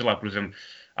estranho, porque sei lá, por exemplo,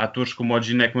 atores como o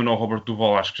Gene Hackman ou o Robert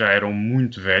Duvall acho que já eram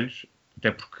muito velhos, até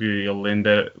porque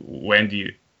o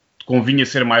Andy convinha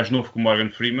ser mais novo que o Morgan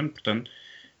Freeman, portanto,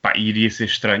 iria ser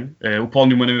estranho. O Paul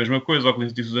Newman é a mesma coisa, o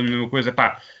Clint Eastwood é a mesma coisa.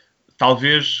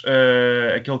 Talvez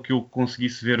aquele que eu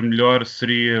conseguisse ver melhor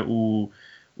seria o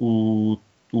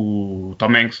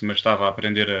Tom Hanks, mas estava a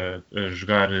aprender a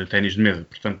jogar ténis de mesa,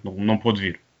 portanto não pôde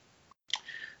vir.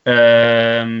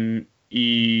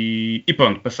 E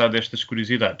pronto, passado estas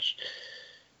curiosidades,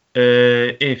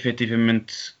 É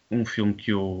efetivamente um filme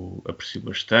que eu aprecio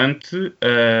bastante.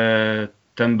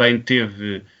 Também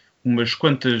teve umas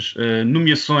quantas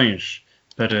nomeações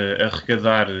para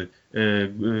arrecadar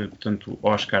portanto,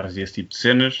 Oscars e esse tipo de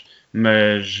cenas,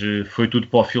 mas foi tudo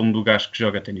para o filme do gajo que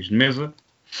joga ténis de mesa.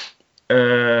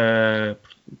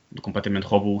 Completamente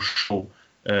roubou o show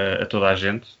a toda a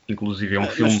gente, inclusive é um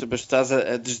filme... Mas estás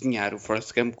a desdenhar o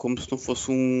Forrest Gump como se não fosse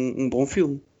um bom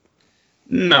filme.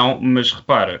 Não, mas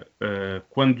repara,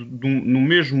 quando no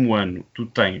mesmo ano tu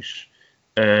tens,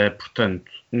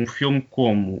 portanto, um filme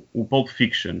como o Pulp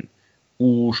Fiction,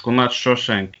 Os Condenados de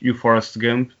Shawshank e o Forrest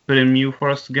Gump, para mim o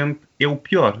Forrest Gump é o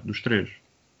pior dos três.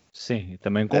 Sim,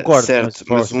 também concordo. Certo,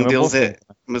 mas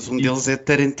um deles é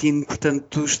Tarantino,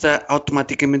 portanto está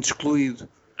automaticamente excluído.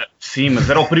 Sim, mas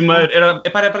era o primeiro, era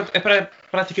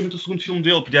praticamente o segundo filme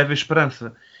dele, podia haver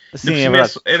esperança. Sim, é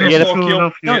verdade.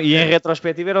 E em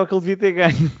retrospectiva era o que ele devia ter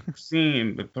ganho.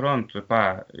 Sim, pronto, eu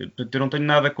não tenho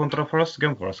nada contra o Forrest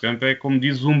Gump. O Forrest Gump é, como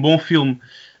dizes, um bom filme.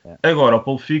 Agora, o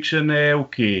Pulp Fiction é o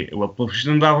quê? O Pulp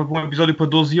Fiction dava um episódio para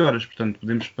 12 horas, portanto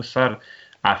podemos passar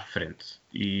à frente.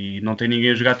 E não tem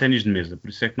ninguém a jogar ténis de mesa, por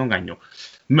isso é que não ganhou.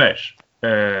 Mas,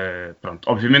 pronto,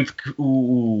 obviamente que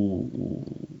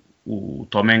o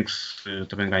Tom Hanks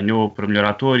também ganhou para melhor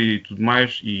ator e tudo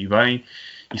mais, e bem,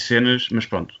 e cenas, mas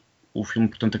pronto. O filme,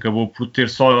 portanto, acabou por ter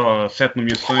só 7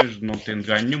 nomeações, não tendo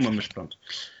ganho nenhuma, mas pronto.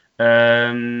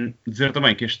 Dizer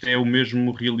também que este é o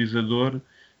mesmo realizador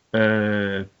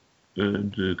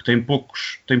que tem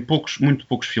muito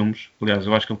poucos filmes. Aliás,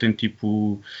 eu acho que ele tem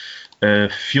tipo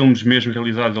filmes mesmo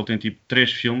realizados, ele tem tipo 3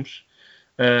 filmes,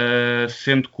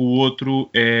 sendo que o outro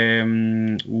é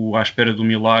o À Espera do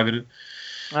Milagre.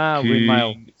 O Green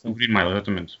Mile. O Green Mile,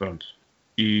 exatamente, pronto.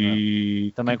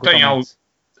 E também tem algo.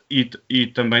 E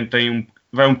também tem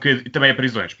também é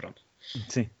Prisões, pronto.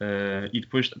 Sim. E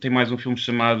depois tem mais um filme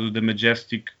chamado The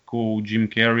Majestic com o Jim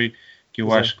Carrey, que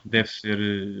eu acho que deve ser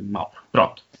mau.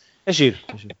 Pronto. É giro.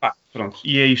 Pronto.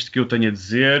 E é isto que eu tenho a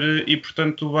dizer, e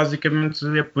portanto, basicamente,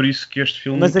 é por isso que este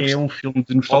filme é um filme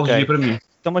de nostalgia para mim.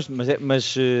 Então,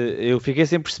 mas eu fiquei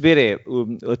sem perceber,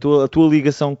 a tua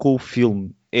ligação com o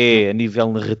filme é a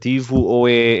nível narrativo ou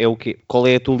é o quê? Qual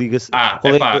é a tua ligação?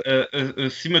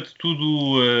 Acima de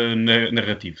tudo,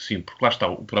 narrativo, sim, porque lá está,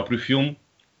 o próprio filme,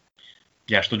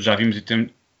 aliás, todos já vimos e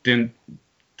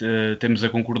temos a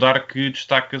concordar que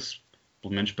destaca-se,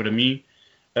 pelo menos para mim,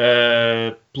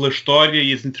 pela história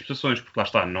e as interpretações, porque lá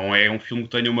está, não é um filme que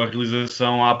tenha uma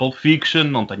realização à Pulp Fiction,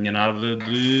 não tenha nada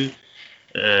de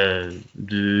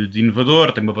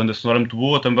inovador, tem uma banda sonora muito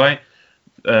boa também,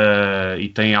 e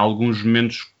tem alguns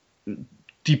momentos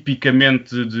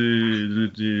tipicamente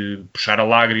de puxar a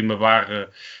lágrima /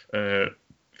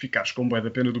 ficares com bué da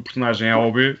pena do personagem A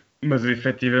ou B, mas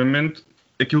efetivamente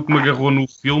aquilo que me agarrou no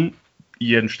filme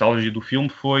e a nostalgia do filme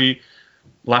foi,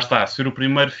 lá está, ser o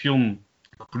primeiro filme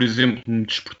que, por exemplo, me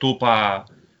despertou para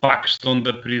a questão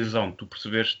da prisão. Tu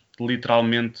percebeste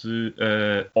literalmente,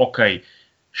 ok,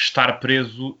 estar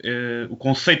preso, o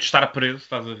conceito de estar preso,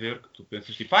 estás a ver, que tu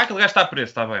pensas tipo, aquele gajo está preso,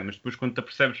 está bem, mas depois quando te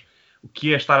apercebes o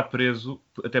que é estar preso,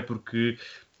 até porque,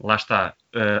 lá está,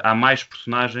 há mais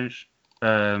personagens.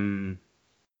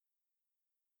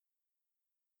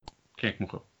 Quem é que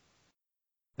morreu?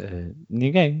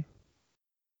 Ninguém.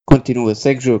 Continua,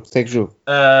 segue jogo.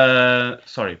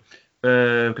 Sorry.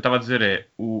 O que eu estava a dizer é,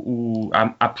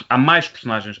 há mais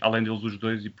personagens, além deles os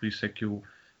dois, e por isso é que eu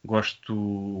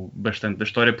gosto bastante da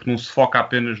história, porque não se foca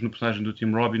apenas no personagem do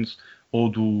Tim Robbins ou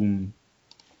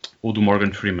do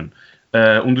Morgan Freeman.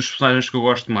 Um dos personagens que eu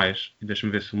gosto mais, e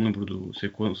deixa-me ver se me lembro se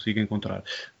eu consigo encontrar,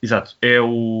 exato, é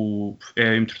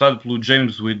interpretado pelo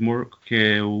James Widmore, que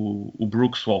é o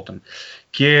Brooks Walton,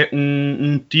 que é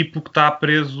um tipo que está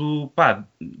preso,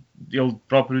 ele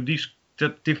próprio diz que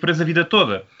esteve preso a vida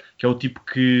toda, que é o tipo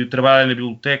que trabalha na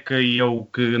biblioteca e é o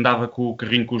que andava com o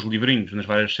carrinho com os livrinhos nas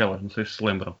várias celas, não sei se se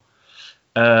lembram.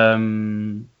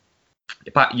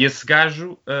 E esse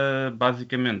gajo,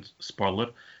 basicamente, spoiler,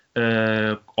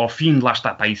 ao fim de lá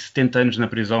está, aí 70 anos na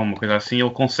prisão, uma coisa assim,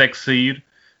 ele consegue sair,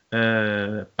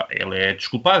 ele é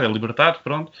desculpado, é libertado,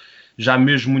 pronto, já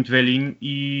mesmo muito velhinho,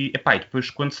 e depois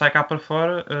quando sai cá para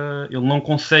fora, ele não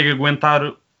consegue aguentar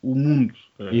o mundo.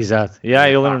 Exato,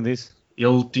 eu lembro disso.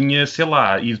 Ele tinha, sei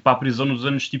lá, ido para a prisão nos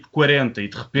anos tipo 40 e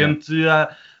de repente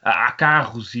há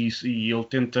carros e ele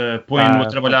põe-no a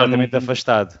trabalhar completamente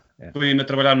afastado. Põe-no a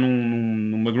trabalhar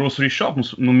numa grocery shop,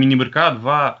 num mini mercado,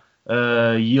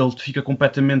 e ele fica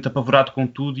completamente apavorado com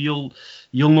tudo e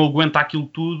ele não aguenta aquilo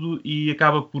tudo e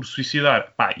acaba por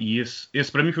suicidar. E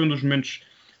esse para mim foi um dos momentos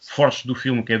fortes do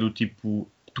filme, que é do tipo,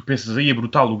 tu pensas aí, é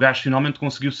brutal, o gajo finalmente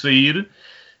conseguiu sair,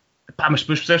 mas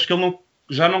depois percebes que ele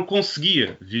já não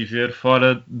conseguia viver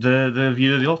fora da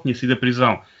vida dele, tinha sido a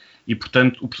prisão. E,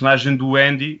 portanto, o personagem do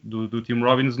Andy, do Tim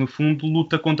Robbins, no fundo,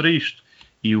 luta contra isto.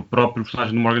 E o próprio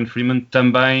personagem do Morgan Freeman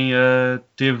também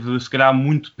teve, se calhar,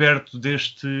 muito perto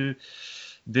deste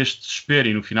desespero.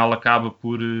 E no final acaba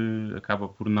por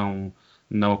não...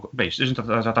 Bem, a gente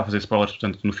já está a fazer spoilers,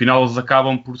 portanto, no final eles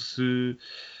acabam por se...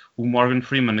 O Morgan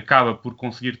Freeman acaba por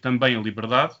conseguir também a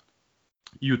liberdade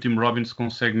e o Tim Robbins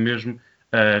consegue mesmo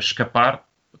escapar,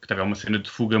 que também é uma cena de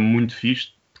fuga muito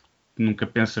fixe. Nunca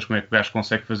pensas como é que o gajo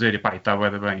consegue fazer, e pá, estava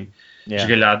bem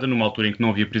esgalhada, numa altura em que não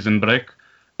havia prison break,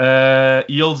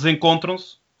 e eles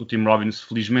encontram-se. O Tim Robbins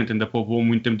felizmente ainda poupou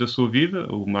muito tempo da sua vida,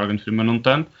 o Morgan Freeman não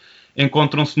tanto.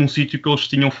 Encontram-se num sítio que eles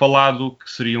tinham falado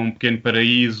que seria um pequeno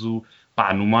paraíso,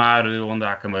 pá, no mar, onde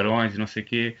há camarões e não sei o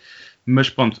quê. Mas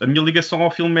pronto, a minha ligação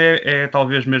ao filme é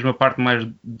talvez mesmo a parte mais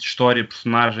de história,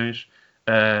 personagens,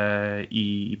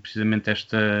 e precisamente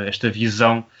esta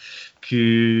visão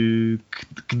que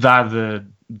dá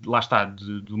lá está,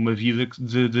 de uma vida,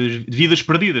 de vidas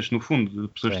perdidas, no fundo,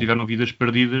 de pessoas que tiveram vidas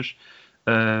perdidas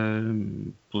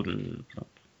por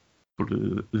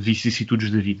vicissitudes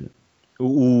da vida.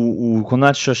 O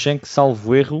Conrado Shawshank,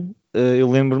 salvo erro, eu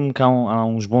lembro-me que há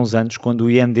uns bons anos, quando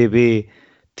o IMDb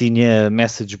tinha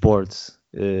message boards,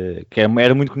 que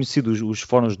era muito conhecido, os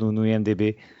fóruns no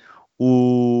IMDb,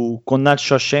 o Conrado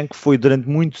Shawshank foi durante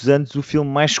muitos anos o filme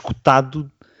mais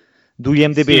cotado do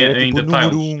IMDb. Sim, era tipo ainda o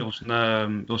número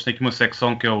 1. Eles têm aqui uma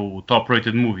secção que é o Top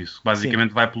Rated Movies, que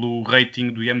basicamente vai pelo rating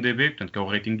do IMDb, portanto que é o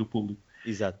rating do público.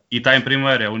 Exato. E está em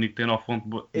primeiro, é o único que tem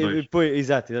 9.2.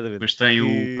 Exato, exatamente. Depois tem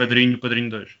o Padrinho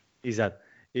 2. Exato.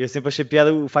 Eu sempre achei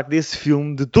piada o facto desse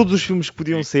filme, de todos os filmes que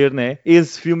podiam ser, né?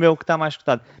 Esse filme é o que está mais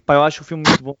cotado. Pá, eu acho o filme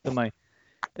muito bom também.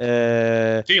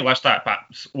 Sim, lá está. Pá,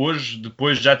 hoje,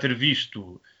 depois de já ter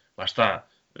visto, lá está,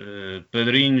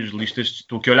 Padrinhos, listas,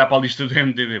 estou aqui a olhar para a lista do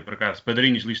MDB, por acaso,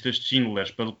 Padrinhos, listas de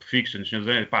Schindler, Pulp Fiction,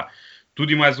 pá,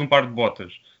 tudo e mais um par de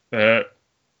botas.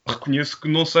 Reconheço que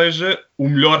não seja o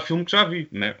melhor filme que já vi,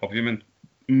 né? Obviamente,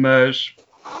 mas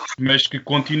que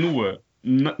continua,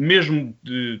 mesmo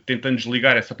tentando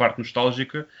desligar essa parte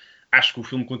nostálgica, acho que o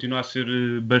filme continua a ser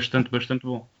bastante bastante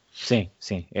bom. Sim,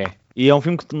 é. E é um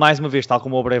filme que, mais uma vez, tal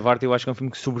como o Braveheart, eu acho que é um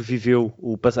filme que sobreviveu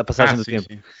a passagem do tempo.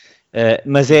 Sim.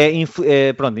 Mas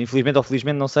pronto, infelizmente ou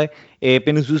felizmente, não sei, é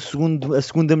apenas a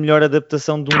segunda melhor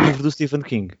adaptação de um livro do Stephen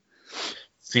King.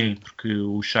 Sim, porque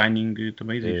o Shining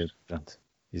também existe. Pronto,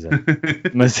 exato.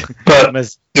 mas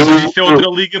isso é outra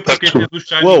liga, porque quem fez o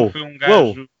Shining foi um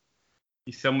gajo...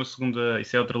 Isso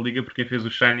é outra liga, porque quem fez o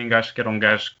Shining acho que era um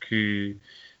gajo que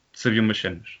sabia umas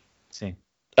cenas. Sim.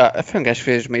 Foi um gajo que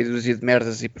fez meia dúzia de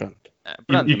merdas e pronto.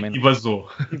 E vazou.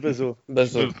 Vazou da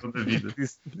vida.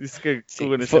 Isso que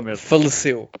cagou nessa merda.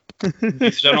 Faleceu.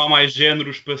 Isso já não há mais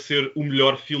géneros para ser o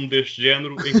melhor filme deste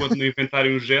género. Enquanto não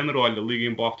inventarem um género, olha,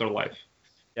 liguem para o Afterlife.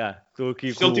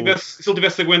 Aqui se ele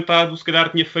tivesse aguentado, se calhar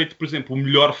tinha feito, por exemplo, o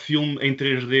melhor filme em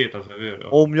 3D, estás a ver?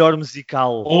 Ou o melhor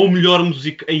musical.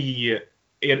 Aí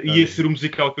ia ser o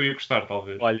musical que eu ia gostar,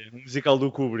 talvez. Olha, o musical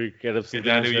do Kubrick, que era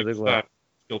absolutamente espetacular.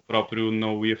 Ele próprio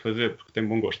não o ia fazer, porque tem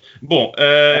bom gosto. Bom,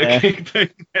 quem tem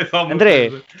mais alguma André,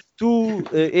 coisa? tu,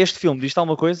 este filme, diz-te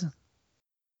alguma coisa?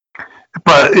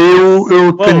 Epá,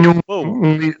 eu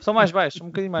tenho Só mais baixo, um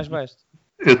bocadinho mais baixo.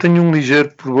 Eu tenho um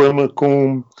ligeiro problema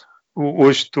com...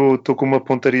 Hoje estou com uma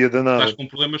pontaria danada. Estás com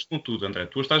problemas com tudo, André.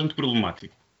 Tu estás muito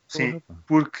problemático. Sim,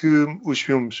 porque os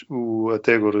filmes,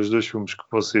 até agora, os dois filmes que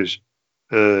vocês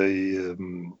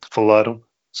falaram,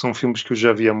 são filmes que eu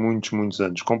já vi há muitos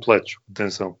anos, completos,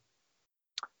 atenção.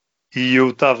 E eu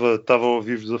estava a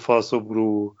ouvir-vos a falar sobre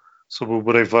o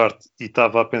Braveheart e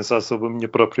estava a pensar sobre a minha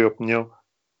própria opinião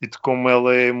e de como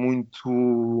ela é muito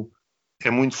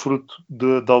fruto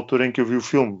da altura em que eu vi o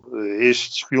filme.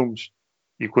 Estes filmes,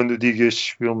 e quando eu digo estes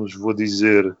filmes, vou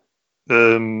dizer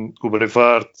o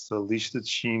Braveheart, a Lista de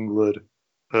Schindler,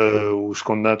 Os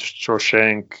Condenados de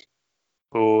Shawshank,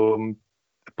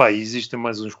 existem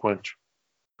mais uns quantos.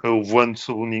 O Voando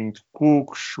sobre o Ninho de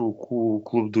Cucos, o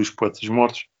Clube dos Poetas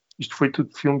Mortos. Isto foi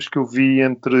tudo filmes que eu vi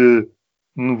entre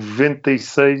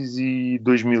 96 e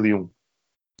 2001.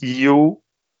 E eu,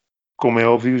 como é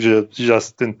óbvio, já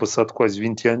tendo passado quase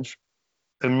 20 anos,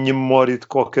 a minha memória de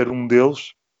qualquer um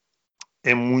deles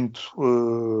é muito...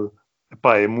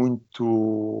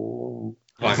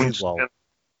 visual.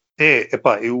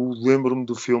 Eu lembro-me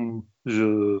do filme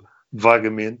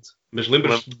vagamente. Mas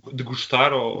lembras-te de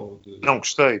gostar ou... Não,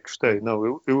 gostei.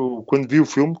 Não, eu quando vi o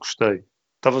filme, gostei.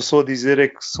 Estava só a dizer é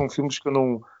que são filmes que eu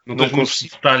não tens muitos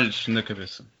detalhes na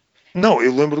cabeça. Não,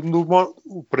 eu lembro-me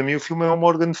para mim o filme é o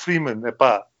Morgan Freeman.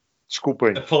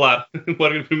 Desculpem. A falar. O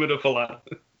Morgan Freeman a falar.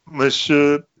 Mas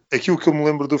aquilo que eu me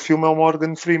lembro do filme é o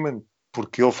Morgan Freeman,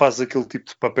 porque ele faz aquele tipo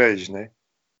de papéis, né?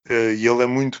 E ele é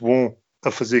muito bom a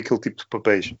fazer aquele tipo de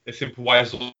papéis. É sempre o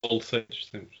Wise Old Sage,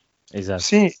 sempre. Exato.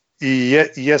 Sim,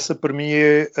 e essa para mim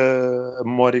é a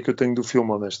memória que eu tenho do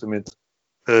filme, honestamente.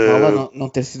 Não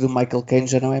ter sido o Michael Caine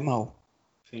já não é mau.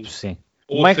 Sim.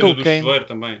 Ou Michael do Caine... chuveiro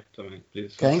também.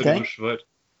 Quem? Do chuveiro.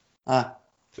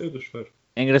 Do chuveiro.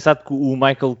 É engraçado que o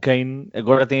Michael Caine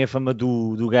agora tem a fama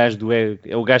do gajo, é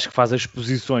o gajo que faz as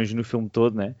exposições no filme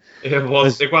todo, né? É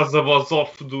quase a voz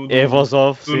off do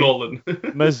Nolan.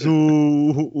 Mas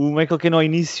o Michael Caine ao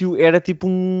início era tipo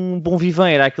um bom vivant,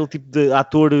 era aquele tipo de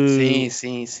ator...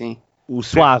 Sim. O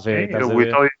suave, estás a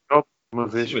ver? Uma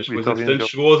vez, mas depois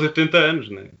chegou aos 80 anos,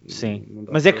 né? Sim,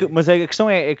 mas a questão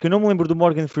é que eu não me lembro do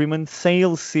Morgan Freeman sem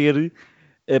ele ser...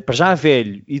 para já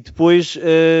velho, e depois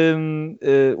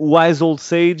o Wise Old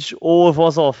Sage ou a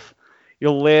voz off.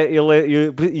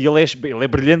 Ele é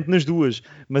brilhante nas duas,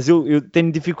 mas eu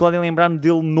tenho dificuldade em lembrar-me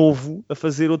dele novo a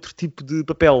fazer outro tipo de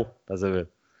papel, estás a ver?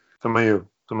 Também eu.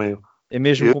 É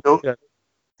mesmo complicado.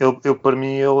 Para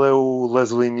mim, ele é o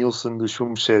Leslie Nielsen dos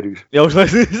filmes sérios. É os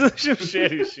Leslie Nielsen dos filmes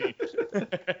sérios, sim.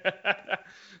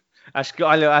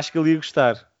 acho que ele ia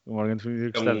gostar. O Morgan Freeman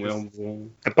ia gostar. É um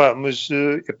bom... Mas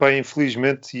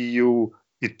infelizmente,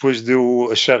 e depois de eu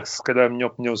achar que se calhar a minha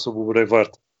opinião sobre o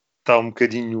Braveheart está um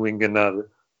bocadinho enganada,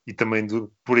 e também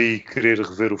por aí querer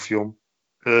rever o filme,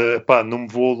 não me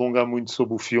vou alongar muito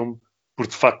sobre o filme,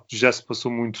 porque de facto já se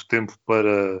passou muito tempo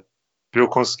para eu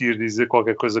conseguir dizer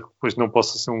qualquer coisa que depois não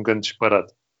possa ser um grande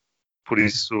disparate. Por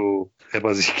isso é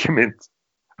basicamente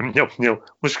a minha opinião.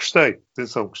 Mas gostei,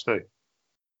 atenção, gostei.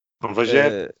 Não vejo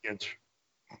antes.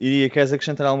 E queres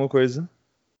acrescentar alguma coisa?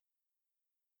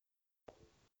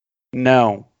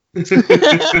 Não.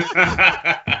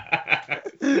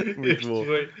 Muito bom.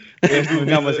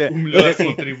 Não, mas o melhor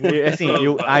contributo. É assim,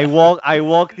 I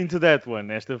walked into that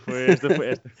one. Esta foi.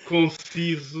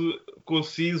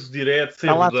 Conciso, direto, sem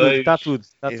rodeios. Está tudo.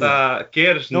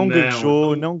 Queres? Não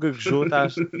gaguejou,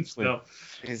 estás excelente. Não.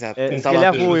 Exato. Se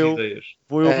calhar vou eu.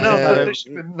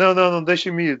 Não,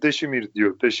 deixa-me ir,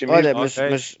 Diogo. Olha,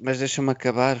 mas deixa-me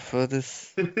acabar,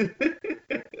 foda-se.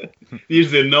 Ias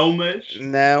dizer não, mas...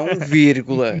 Não,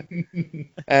 vírgula.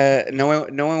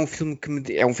 Não é um filme que me...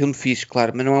 É um filme fixe,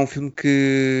 claro, mas não é um filme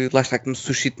que... Lá está, que me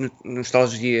suscite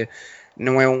nostalgia.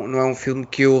 Não é um filme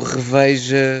que eu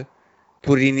reveja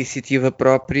por iniciativa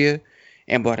própria,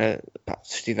 embora,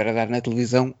 se estiver a dar na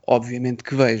televisão, obviamente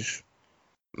que vejo.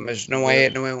 Mas não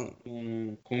é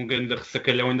um... Com um grande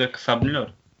ressacalhão ainda que sabe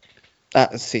melhor.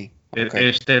 Sim. Okay.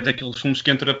 Este é daqueles filmes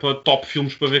que entra para top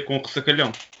filmes para ver com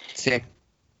ressacolhão. Sim.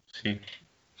 Sim.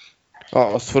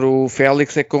 Se for o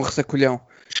Félix é com ressacolhão.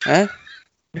 Hã?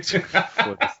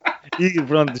 E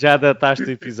pronto, já dataste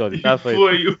o episódio. Está feito.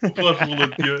 Foi o Fórmula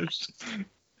de hoje.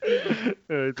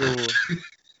 Muito bom.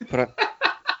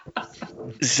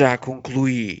 Já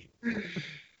concluí.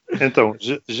 Então,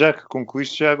 já que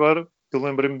concluíste, já agora eu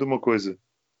lembrei-me de uma coisa.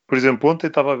 Por exemplo, ontem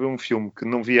estava a ver um filme que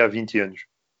não via há 20 anos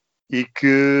e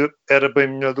que era bem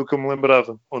melhor do que eu me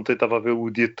lembrava. Ontem estava a ver o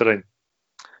Dia de Treino.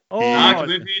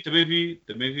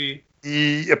 Também vi.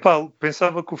 E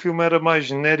pensava que o filme era mais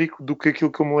genérico do que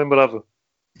aquilo que eu me lembrava.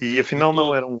 E afinal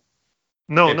não era um...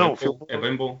 Não, o filme... É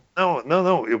bem bom.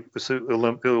 Não. Eu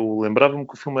lembrava-me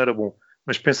que o filme era bom.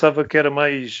 Mas pensava que era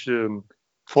mais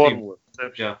fórmula.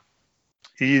 Já.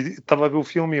 E estava a ver o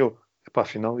filme e eu...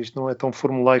 afinal isto não é tão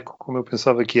formulaico como eu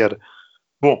pensava que era.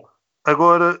 Bom,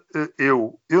 agora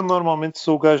eu normalmente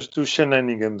sou o gajo dos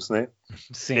shenanigans, né?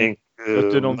 Sim. É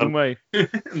o teu nome do meio.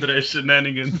 André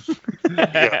Shenanigans.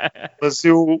 Mas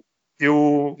eu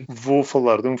vou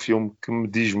falar de um filme que me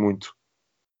diz muito.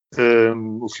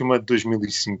 O filme é de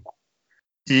 2005.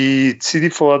 E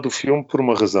decidi falar do filme por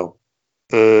uma razão.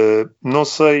 Não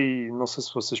sei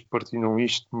se vocês partilham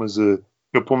isto, mas eu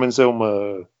pelo menos é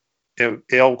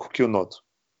algo que eu noto.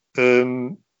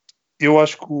 Eu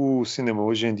acho que o cinema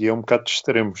hoje em dia é um bocado de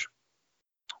extremos.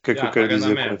 O que é que eu quero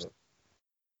dizer com isto?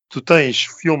 Tu tens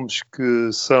filmes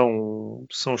que são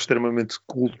extremamente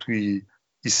culto e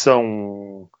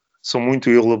são muito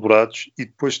elaborados, e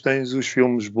depois tens os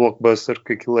filmes blockbuster,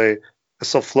 que aquilo é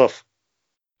só fluff.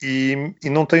 E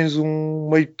não tens um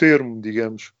meio termo,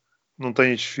 digamos. Não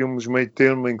tens filmes meio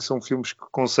termo em que são filmes que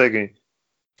conseguem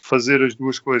fazer as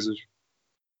duas coisas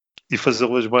e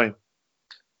fazê-las bem.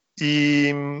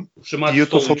 Os chamados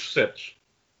sólidos sets.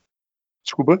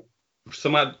 Desculpa?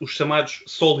 Os chamados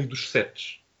sólidos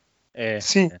sets.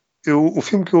 Sim. O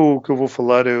filme que eu vou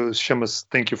falar chama-se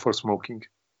Thank You for Smoking.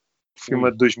 O filme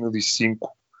é de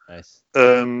 2005. Nice.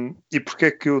 E porquê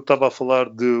é que eu estava a falar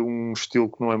de um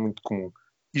estilo que não é muito comum?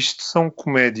 Isto são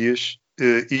comédias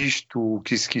isto, o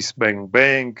Kiss Kiss Bang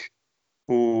Bang,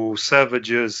 o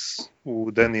Savages,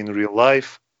 o Done in Real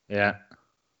Life. Yeah.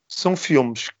 São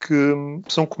filmes que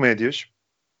são comédias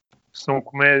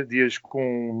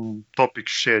com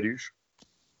tópicos sérios,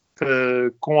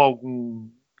 com algum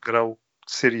grau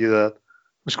de seriedade,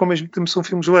 mas que ao mesmo tempo são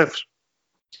filmes leves.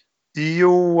 E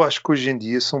eu acho que hoje em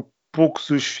dia são poucos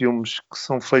os filmes que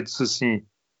são feitos assim.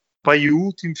 Pá, e o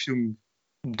último filme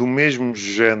do mesmo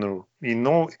género,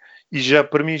 e já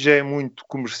para mim já é muito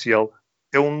comercial,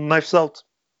 é um Knives Out,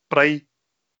 para aí.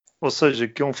 Ou seja,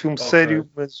 que é um filme sério,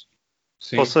 mas...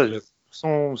 Sim. Ou seja,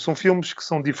 são filmes que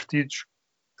são divertidos,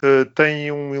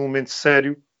 têm um elemento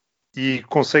sério e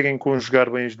conseguem conjugar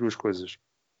bem as duas coisas.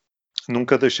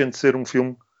 Nunca deixem de ser um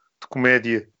filme de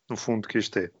comédia, no fundo, que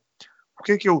este é. O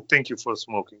que é o Thank You for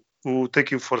Smoking? O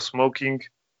Thank You for Smoking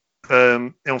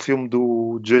é um filme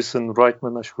do Jason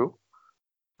Reitman, acho eu.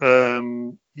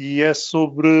 E é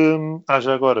sobre...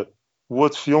 já agora, o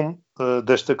outro filme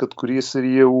desta categoria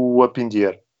seria o Up in the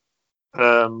Air.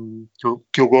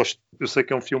 Que eu gosto. Eu sei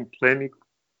que é um filme polémico,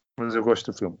 mas eu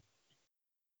gosto do filme.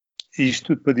 E isto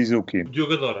tudo para dizer o quê? O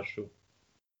Diogo adora, acho.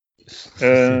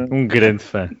 Um grande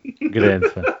fã. Grande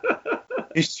fã.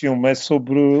 Este filme é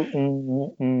sobre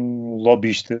um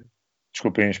lobista,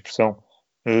 desculpem a expressão,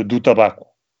 do tabaco.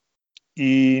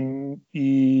 E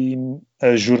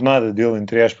a jornada dele,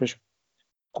 entre aspas,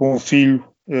 com o filho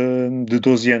de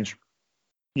 12 anos.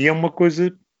 E é uma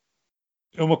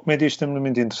comédia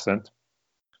extremamente interessante.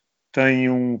 Tem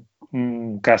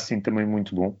um casting também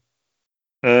muito bom.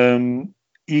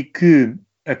 E que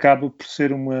acaba por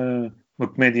ser uma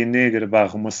comédia negra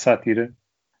 / uma sátira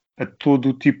a todo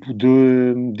o tipo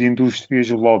de indústrias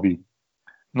lobby.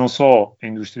 Não só a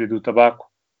indústria do tabaco,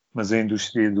 mas a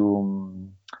indústria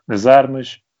das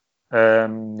armas, a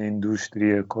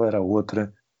indústria... Qual era a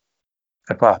outra?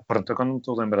 Pronto, agora não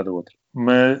estou a lembrar da outra.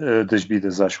 Mas, das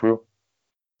bebidas, acho eu.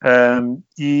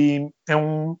 E é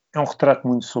um retrato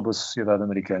muito sobre a sociedade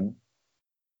americana,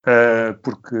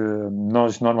 porque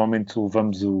nós normalmente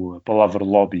levamos a palavra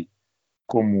lobby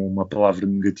como uma palavra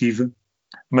negativa,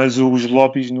 mas os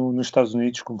lobbies nos Estados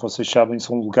Unidos, como vocês sabem,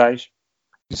 são legais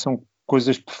e são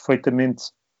coisas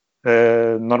perfeitamente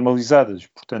normalizadas.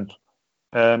 Portanto,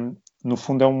 no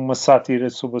fundo é uma sátira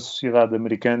sobre a sociedade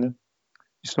americana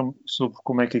e sobre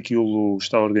como é que aquilo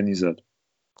está organizado.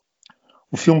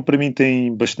 O filme, para mim,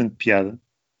 tem bastante piada.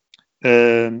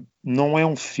 Não é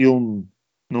um filme,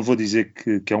 não vou dizer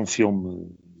que é um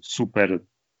filme super,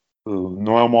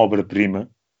 não é uma obra-prima,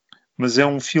 mas é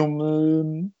um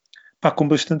filme com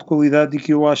bastante qualidade e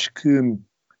que eu acho que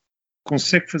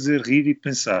consegue fazer rir e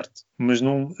pensar-te, mas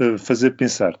não fazer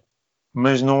pensar,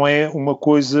 mas não é uma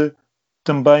coisa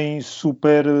também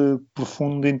super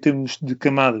profunda em termos de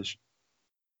camadas.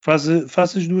 Faz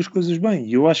as duas coisas bem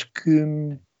e eu acho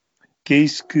que é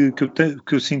isso que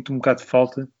eu sinto um bocado de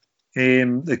falta, é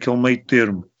aquele meio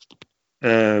termo,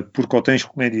 porque ou tens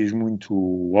comédias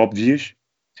muito óbvias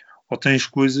ou tens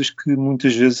coisas que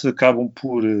muitas vezes acabam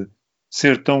por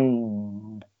ser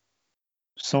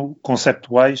são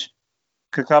conceptuais,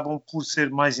 que acabam por ser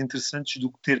mais interessantes do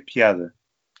que ter piada.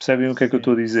 Percebem o que é que eu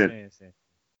estou a dizer? Sim.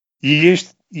 E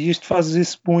este faz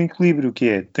esse bom equilíbrio, que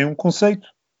é, tem um conceito,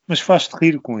 mas faz-te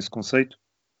rir com esse conceito.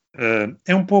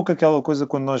 É um pouco aquela coisa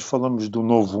quando nós falamos do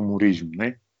novo humorismo,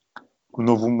 né? O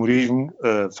novo humorismo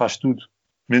faz tudo,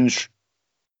 menos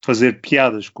fazer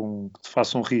piadas que te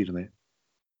façam rir, né?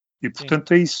 E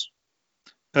portanto é isso.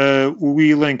 O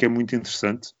elenco é muito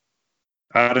interessante.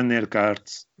 Aaron Eckhart,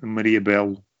 Maria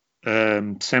Bello,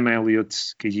 Sam Elliott,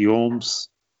 Katie Holmes,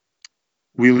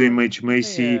 William H.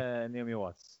 Macy. Naomi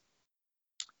Watts.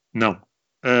 Não.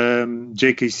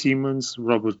 J.K. Simmons,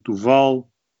 Robert Duvall.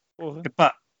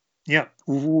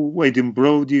 O Aidan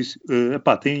Brody.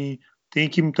 Tem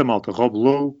aqui muita malta. Rob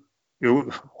Lowe.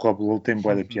 Rob Lowe tem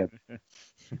boa da piada.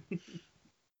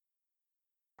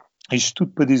 Isto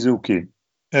tudo para dizer o quê?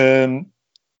 É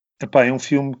um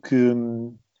filme que,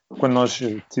 quando nós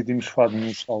decidimos falar de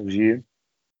nostalgia,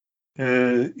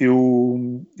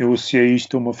 eu associei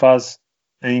isto a uma fase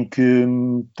em que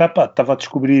estava a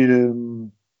descobrir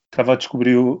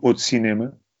outro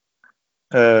cinema,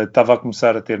 estava a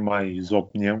começar a ter mais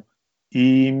opinião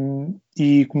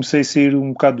e comecei a sair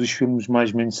um bocado dos filmes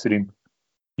mais mainstream.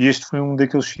 E este foi um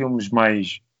daqueles filmes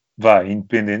mais,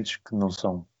 independentes, que não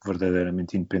são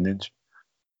verdadeiramente independentes,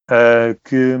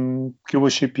 que eu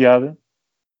achei piada.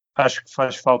 Acho que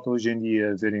faz falta hoje em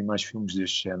dia verem mais filmes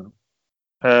deste género.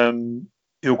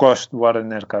 Eu gosto do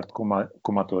Aaron Eckhart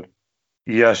como ator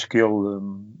e acho que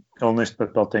ele neste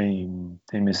papel tem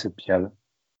imensa piada.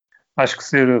 Acho que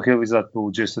ser realizado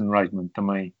pelo Jason Reitman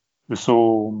também eu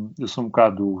sou um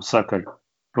bocado sucker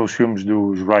pelos filmes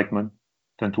dos Reitman,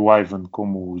 tanto o Ivan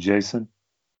como o Jason.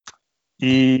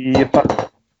 E, epá,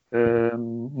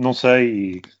 não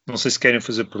sei se querem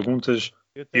fazer perguntas.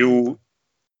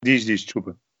 Diz,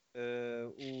 desculpa.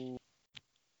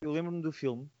 Eu lembro-me do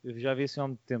filme, eu já vi isso há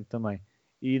muito tempo também,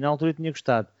 e na altura eu tinha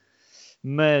gostado.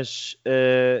 Mas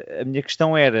a minha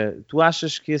questão era, tu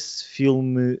achas que esse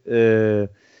filme...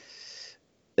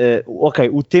 ok,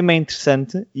 o tema é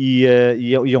interessante e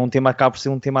é um tema, acaba por ser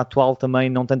um tema atual também,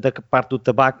 não tanto a parte do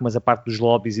tabaco, mas a parte dos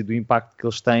lobbies e do impacto que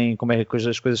eles têm, como é que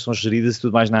as coisas são geridas e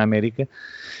tudo mais na América.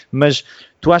 Mas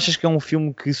tu achas que é um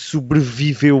filme que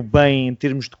sobreviveu bem em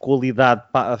termos de qualidade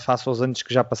face aos anos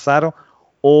que já passaram?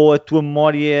 Ou a tua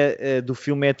memória do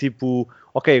filme é tipo,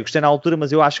 ok, eu gostei na altura,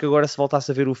 mas eu acho que agora se voltasse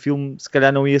a ver o filme, se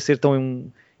calhar não ia ser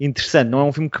tão interessante. Não é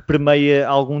um filme que permeia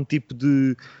algum tipo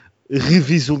de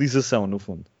revisualização, no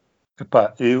fundo.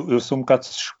 Epá, eu sou um bocado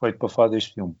suspeito para falar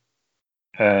deste filme.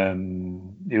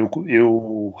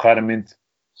 Eu raramente...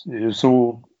 Eu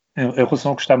sou... Em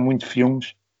relação a gostar muito de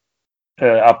filmes,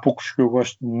 há poucos que eu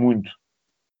gosto muito.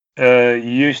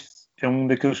 E este é um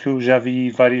daqueles que eu já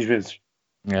vi várias vezes.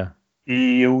 Yeah.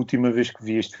 E a última vez que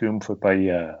vi este filme foi para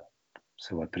aí há,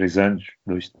 sei lá, 3 anos.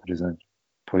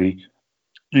 Foi aí.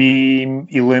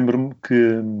 E lembro-me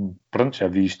que, pronto, já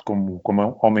vi isto como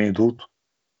homem adulto.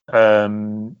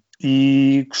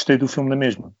 E gostei do filme na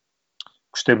mesma.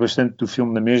 Gostei bastante do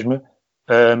filme na mesma.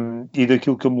 E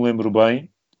daquilo que eu me lembro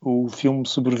bem, o filme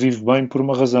sobrevive bem por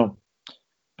uma razão.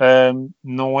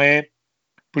 Não é...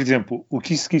 Por exemplo, o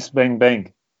Kiss Kiss Bang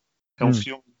Bang é um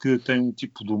filme que tem um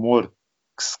tipo de humor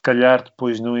que se calhar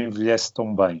depois não envelhece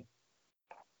tão bem.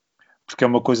 Porque é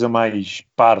uma coisa mais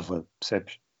parva,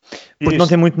 percebes? Porque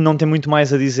não tem muito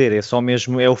mais a dizer, é só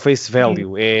mesmo, é o face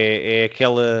value, é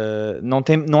aquela...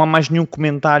 Não há mais nenhum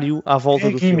comentário à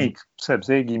volta do gimmick, filme. Percebes?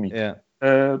 É gimmick. É.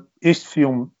 Este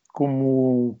filme,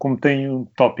 como tem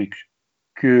tópicos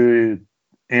que,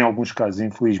 em alguns casos,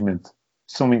 infelizmente,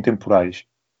 são intemporais,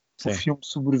 Sim. O filme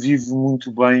sobrevive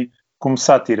muito bem como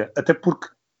sátira. Até porque,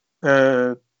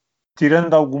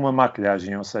 tirando alguma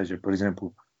maquilhagem, ou seja, por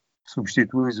exemplo,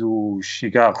 substituis os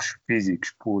cigarros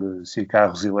físicos por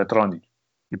cigarros eletrónicos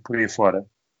e por aí fora.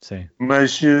 Sim.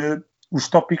 Mas os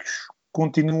tópicos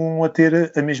continuam a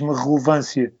ter a mesma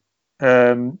relevância.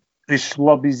 Estes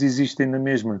lobbies existem na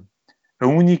mesma. A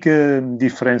única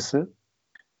diferença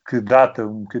que data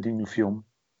um bocadinho o filme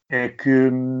é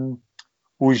que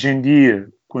hoje em dia,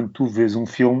 quando tu vês um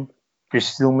filme,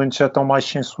 estes elementos já estão mais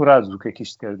censurados. O que é que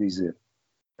isto quer dizer?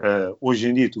 Hoje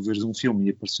em dia, tu vês um filme e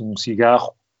aparece um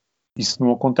cigarro, isso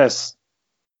não acontece.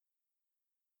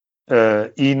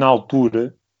 E na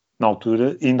altura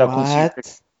ainda acontecia.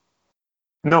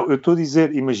 Não, eu estou a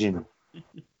dizer, imagina.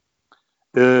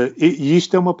 E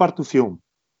isto é uma parte do filme.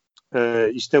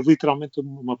 Isto é literalmente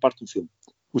uma parte do filme.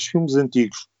 Os filmes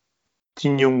antigos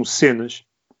tinham cenas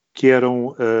que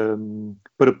eram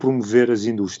para promover as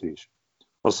indústrias.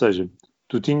 Ou seja,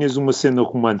 tu tinhas uma cena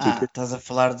romântica... estás a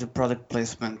falar de product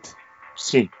placement.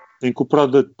 Sim, em que o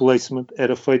product placement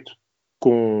era feito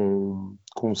com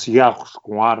cigarros,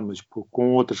 com armas,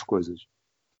 com outras coisas.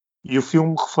 E o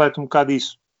filme reflete um bocado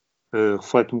isso.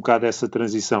 Reflete um bocado essa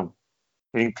transição,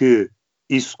 em que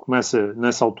isso começa,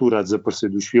 nessa altura, a desaparecer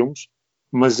dos filmes,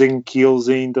 mas em que eles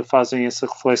ainda fazem essa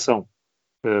reflexão.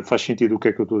 Faz sentido o que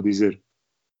é que eu estou a dizer?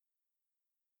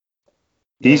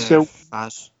 Isso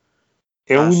faz.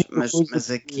 É a única mas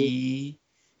aqui,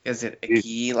 quer dizer,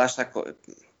 aqui lá está.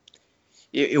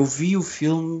 Eu vi o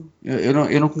filme,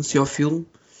 eu não conhecia o filme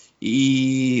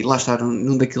e lá está,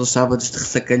 num daqueles sábados de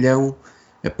ressacalhão,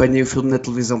 apanhei o filme na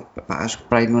televisão, acho que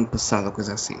para aí no ano passado, ou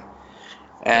coisa assim.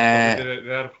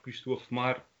 Agarrar porque estou a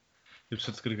fumar, eu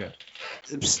preciso de carregar.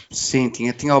 Sim,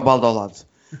 tinha o balde ao lado.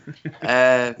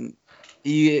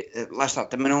 E lá está,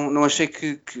 também não achei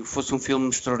que fosse um filme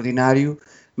extraordinário,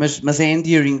 mas é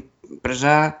endearing. Para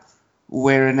já, o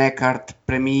Aaron Eckhart,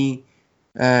 para mim,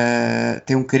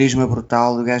 tem um carisma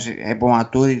brutal. O gajo é bom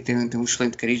ator e tem um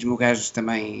excelente carisma. O gajo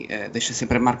também deixa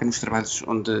sempre a marca nos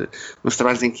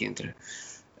trabalhos em que entra.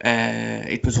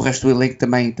 E depois o resto do elenco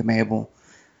também é bom.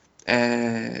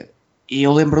 E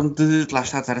eu lembro-me de lá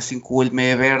estar assim com o olho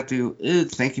meio aberto e eu,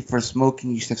 thank you for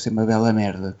smoking, isto deve ser uma bela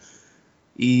merda.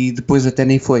 E depois até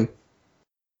nem foi.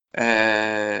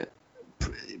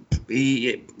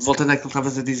 E voltando àquilo que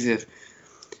estavas a dizer,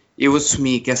 eu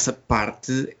assumi que essa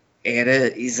parte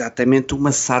era exatamente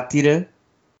uma sátira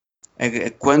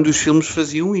quando os filmes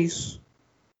faziam isso.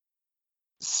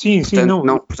 Sim,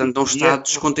 portanto não está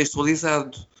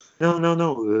descontextualizado.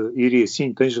 Não, Iria,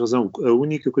 sim, tens razão. A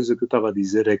única coisa que eu estava a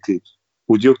dizer é que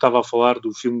o Diogo estava a falar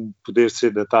do filme poder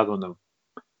ser datado ou não.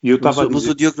 E eu estava a dizer... Mas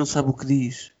o Diogo não sabe o que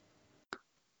diz.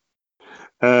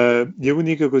 E a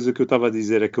única coisa que eu estava a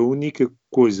dizer é que a única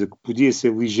coisa que podia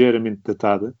ser ligeiramente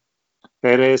datada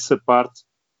era essa parte,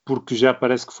 porque já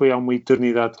parece que foi há uma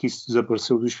eternidade que isso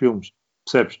desapareceu dos filmes,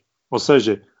 percebes? Ou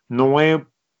seja, não é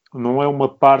uma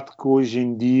parte que hoje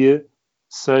em dia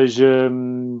seja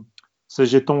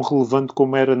tão relevante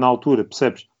como era na altura,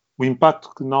 percebes? O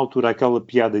impacto que na altura aquela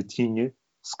piada tinha,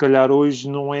 se calhar hoje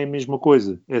não é a mesma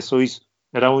coisa, é só isso.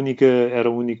 Era a única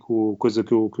coisa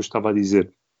que eu estava a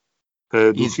dizer.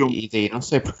 Do filme. E daí não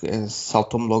sei, porque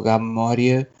saltou-me logo à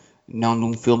memória, não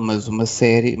num filme, mas uma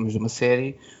série,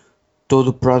 todo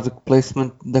o product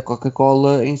placement da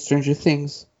Coca-Cola em Stranger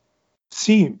Things.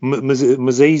 Sim,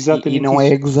 mas é exatamente e não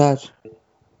isso. É a gozar.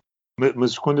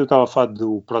 Mas quando eu estava a falar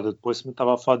do product placement,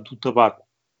 estava a falar do tabaco.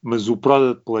 Mas o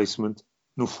product placement,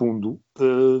 no fundo,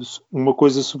 uma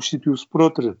coisa substituiu-se por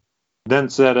outra. De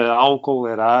antes era álcool,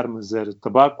 era armas, era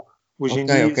tabaco. Hoje em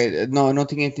dia... Ok. Não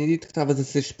tinha entendido que estavas a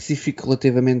ser específico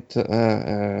relativamente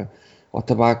ao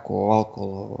tabaco, ao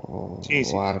álcool, Sim.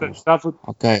 ou armas. Estava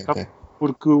Ok.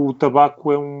 porque o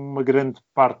tabaco é uma grande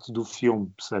parte do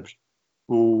filme, percebes?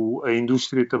 A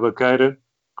indústria tabaqueira,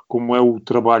 como é o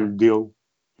trabalho dele,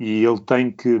 e ele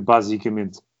tem que,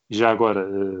 basicamente, já agora,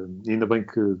 ainda bem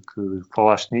que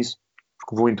falaste nisso,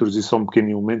 porque vou introduzir só um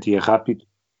pequeno elemento e é rápido.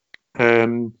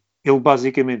 Ele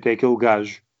basicamente é aquele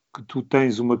gajo que tu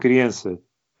tens uma criança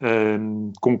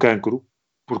com cancro,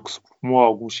 porque se fumou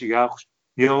alguns cigarros,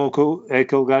 e ele é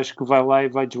aquele gajo que vai lá e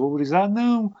vai desvalorizar.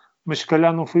 Não, mas se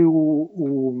calhar não foi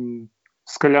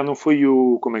se calhar não foi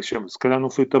como é que se chama? Se calhar não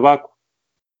foi o tabaco.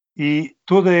 E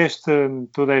toda esta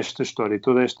história,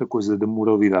 toda esta coisa da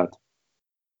moralidade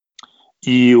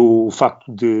e o facto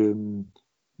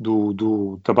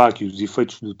do tabaco e os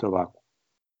efeitos do tabaco,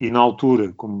 e na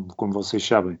altura, como vocês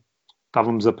sabem,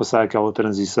 estávamos a passar aquela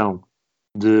transição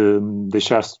de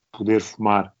deixar-se poder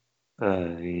fumar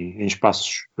em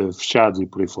espaços fechados e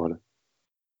por aí fora.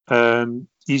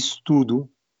 Isso tudo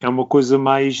é uma coisa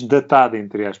mais datada,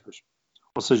 entre aspas.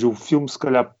 Ou seja, o filme, se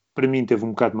calhar, para mim, teve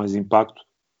um bocado mais impacto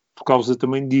por causa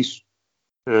também disso.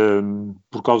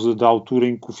 Por causa da altura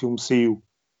em que o filme saiu.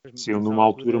 Saiu numa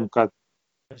altura um bocado...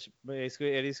 Era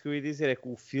isso que eu ia dizer, é que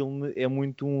o filme é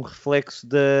muito um reflexo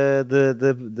da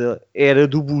era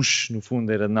do Bush, no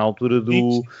fundo, era na altura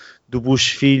do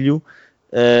Bush filho,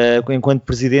 enquanto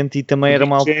presidente, e também era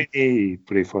uma altura... E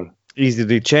por aí fora. E do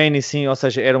Dick Cheney, sim, ou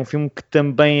seja, era um filme que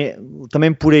também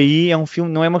por aí é um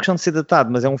filme, não é uma questão de ser datado,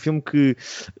 mas é um filme que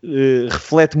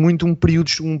reflete muito um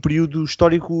período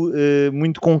histórico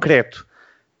muito concreto,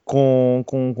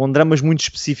 com dramas muito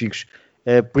específicos.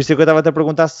 Por isso é que eu estava-te a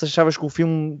perguntar se achavas que o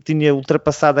filme tinha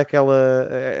ultrapassado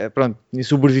tinha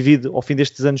sobrevivido ao fim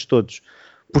destes anos todos,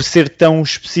 por ser tão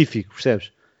específico,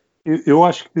 percebes? Eu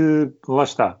acho que, lá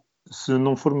está, se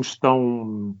não formos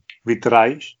tão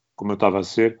literais, como eu estava a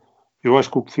ser, eu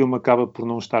acho que o filme acaba por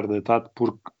não estar datado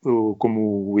porque,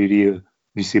 como o Iria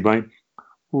disse bem,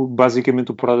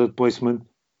 basicamente o product placement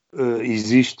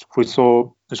existe, foi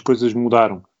só as coisas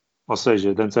mudaram. Ou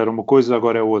seja, antes era uma coisa,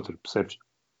 agora é outra, percebes?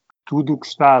 Tudo o que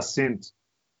está assente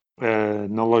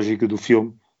na lógica do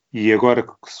filme, e agora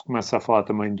que se começa a falar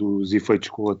também dos efeitos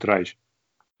colaterais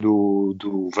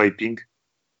do vaping,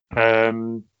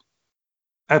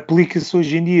 aplica-se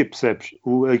hoje em dia, percebes?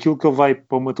 Aquilo que ele vai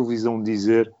para uma televisão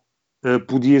dizer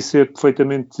podia ser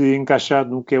perfeitamente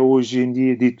encaixado no que é hoje em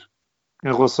dia dito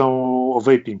em relação ao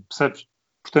vaping, percebes?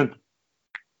 Portanto,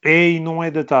 é e não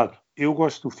é datado. Eu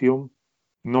gosto do filme,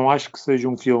 não acho que seja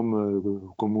um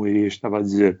filme, como o Elias estava a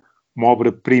dizer, uma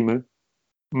obra-prima,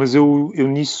 mas eu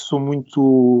nisso sou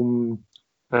muito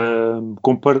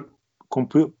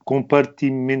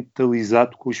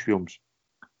compartimentalizado com os filmes.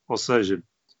 Ou seja,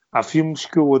 há filmes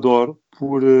que eu adoro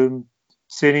por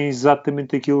serem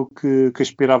exatamente aquilo que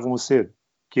aspiravam a ser.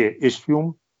 Que é, este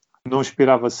filme não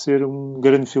aspirava a ser um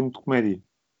grande filme de comédia.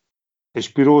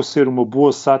 Aspirou a ser uma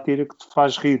boa sátira que te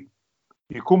faz rir.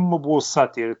 E como uma boa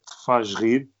sátira que te faz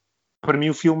rir, para mim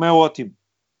o filme é ótimo.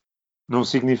 Não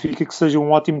significa que seja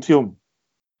um ótimo filme.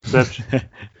 Percebes?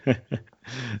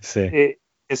 Sim.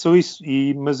 É só isso.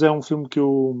 Mas é um filme que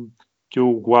eu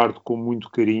guardo com muito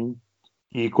carinho.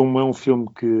 E como é um filme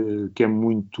que é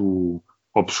muito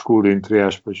obscuro, entre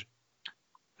aspas,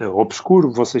 obscuro,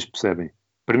 vocês percebem.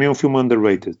 Para mim é um filme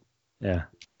underrated. Yeah.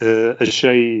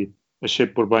 Achei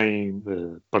por bem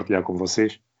partilhar com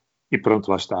vocês. E pronto,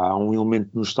 lá está. Há um elemento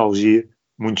de nostalgia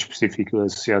muito específico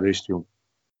associado a este filme.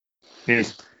 É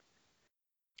isso.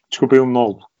 Desculpem o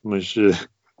monólogo, mas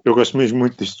eu gosto mesmo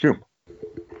muito deste filme.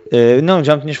 Não,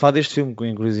 já me tinhas falado deste filme,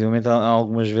 inclusive há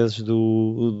algumas vezes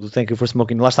do Thank You for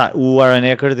Smoking. Lá está, o Aaron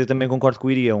Eckhart, eu também concordo com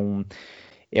o Iria,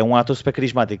 é um ator super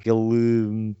carismático.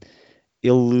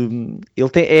 Ele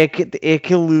tem,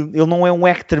 ele não é um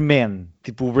actor man,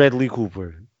 tipo o Bradley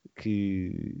Cooper,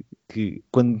 que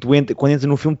quando entra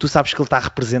no filme tu sabes que ele está a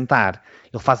representar,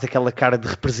 ele faz aquela cara de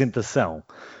representação.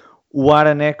 O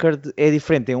Aaron Eckhart é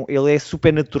diferente, ele é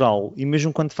super natural, e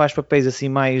mesmo quando faz papéis assim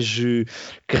mais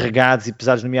carregados e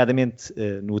pesados, nomeadamente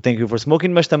no Thank You for Smoking,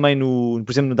 mas também por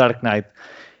exemplo no Dark Knight,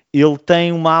 ele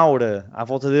tem uma aura à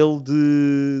volta dele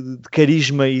de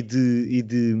carisma e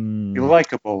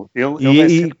likeable.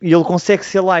 E ele consegue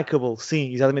ser likeable,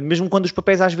 sim, exatamente. Mesmo quando os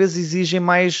papéis às vezes exigem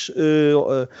mais,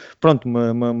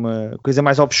 uma coisa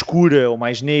mais obscura ou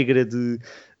mais negra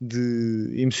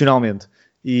emocionalmente.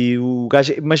 E o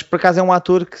gajo, mas por acaso é um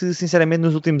ator que, sinceramente,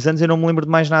 nos últimos anos eu não me lembro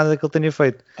de mais nada que ele tenha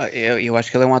feito. Eu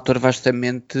acho que ele é um ator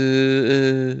vastamente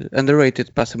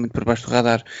underrated, passa muito por baixo do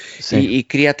radar. E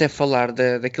queria até falar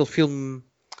daquele filme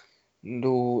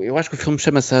eu acho que o filme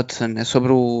chama-se Hudson, é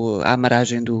sobre a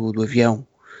amaragem do avião.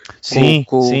 Sim,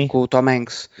 com o Tom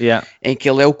Hanks, em que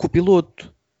ele é o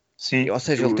copiloto. Sim, ou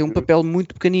seja, ele tem um papel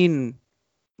muito pequenino.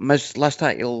 Mas lá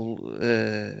está, ele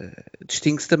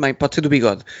distingue-se também, pode ser do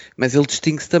bigode, mas ele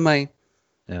distingue-se também.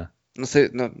 Não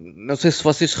sei se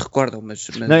vocês se recordam, mas...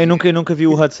 Não, eu nunca vi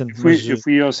o Hudson. Eu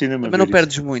fui ao cinema. Mas não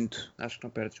perdes muito, acho que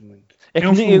não perdes muito.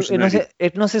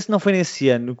 Não sei se não foi nesse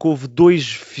ano que houve 2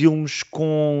 filmes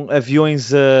com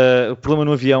aviões, problema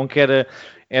no avião, que era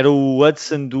o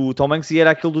Hudson do Tom Hanks e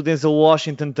era aquele do Denzel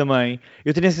Washington também.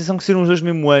 Eu tenho a sensação que seriam os 2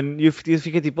 no mesmo ano e eu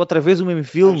fiquei tipo, outra vez o mesmo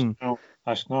filme?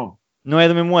 Acho que não. Não é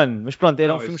do mesmo ano, mas pronto,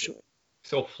 eram filmes... Isso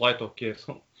é o Flight ou o quê?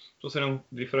 São cenas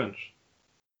diferentes.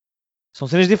 São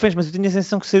cenas diferentes, mas eu tinha a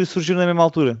sensação que surgiram na mesma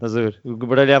altura, estás a ver? Eu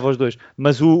baralhava os dois.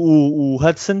 Mas o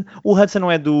Hudson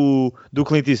não é do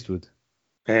Clint Eastwood?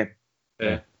 É.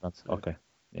 Pronto, ok.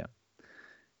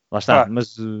 Lá está,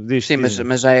 mas diz. Sim,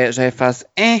 mas já é fase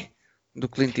do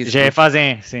Clint Eastwood. Já é fase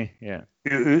sim.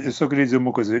 Eu só queria dizer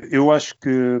uma coisa. Eu acho que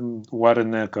o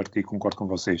Aaron Eckhart, e concordo com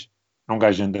vocês, é um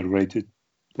gajo underrated.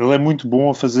 Ele é muito bom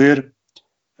a fazer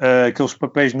aqueles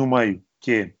papéis no meio,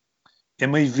 que é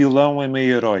meio vilão, é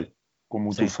meio herói, como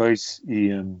o Two-Face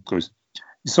e coisa.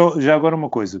 E só, já agora uma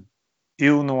coisa,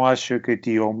 eu não acho a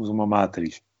Katie Holmes uma má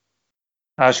atriz.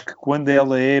 Acho que quando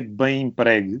ela é bem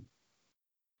empregue,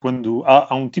 quando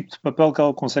há um tipo de papel que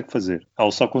ela consegue fazer,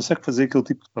 ela só consegue fazer aquele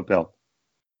tipo de papel.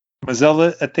 Mas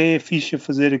ela até é fixe a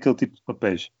fazer aquele tipo de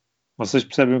papéis. Vocês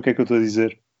percebem o que é que eu estou a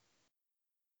dizer?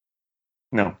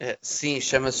 Não. Sim,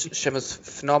 chama-se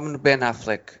Fenómeno Ben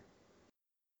Affleck.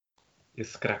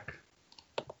 Esse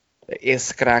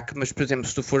craque, mas por exemplo,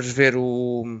 se tu fores ver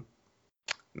o...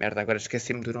 Merda, agora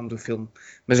esqueci-me do nome do filme.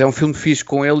 Mas é um filme fixe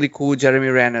com ele e com o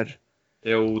Jeremy Renner.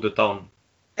 É o The Town.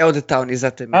 É o The Town,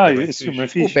 exatamente. Esse filme é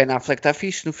fixe. O Ben Affleck está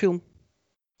fixe no filme.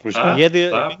 Pois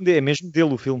e é mesmo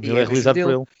dele o filme. Ele é realizado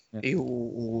por ele. E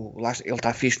ele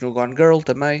está fixe no Gone Girl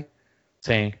também.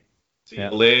 Sim.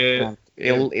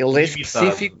 Ele é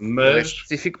específico,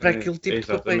 para aquele tipo de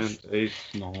papéis. Exatamente, é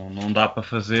isso. Não dá para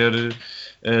fazer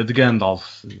de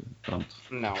Gandalf. Pronto.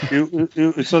 Não.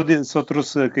 Eu só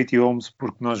trouxe a Katie Holmes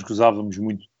porque nós gozávamos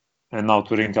muito na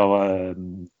altura em que ela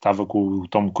estava com o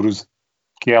Tom Cruise,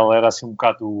 que ela era assim um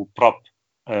bocado prop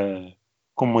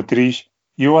como atriz,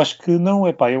 e eu acho que não,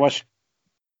 eu acho que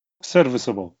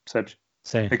serviceable, percebes?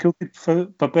 Sim. Aquele tipo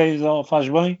de papéis ela faz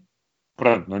bem,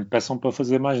 pronto, não lhe peçam para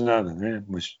fazer mais nada, né?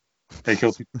 Mas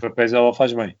aquele tipo de papéis ela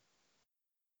faz bem.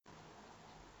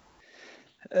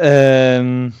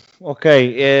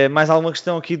 Ok, mais alguma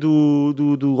questão aqui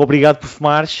do Obrigado por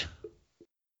Fumares?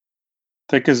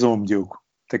 Take us home, Diogo.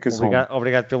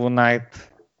 Obrigado pelo night.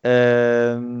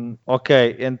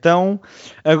 Ok, então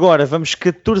agora vamos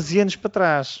 14 anos para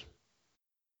trás.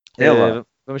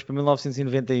 Vamos para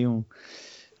 1991,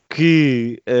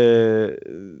 que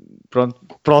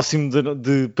próximo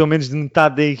de pelo menos de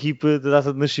metade da equipa, da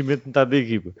data de nascimento de metade da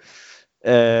equipa.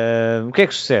 O que é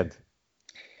que sucede?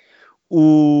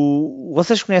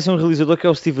 Vocês conhecem um realizador que é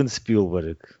o Steven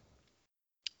Spielberg.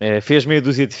 Fez meia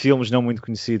dúzia de filmes não muito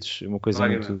conhecidos, uma coisa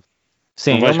muito...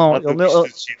 Sim,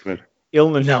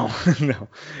 ele não.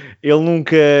 Ele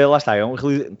nunca... Lá está,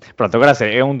 pronto, agora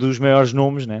é um dos maiores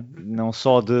nomes, né? Não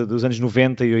só dos anos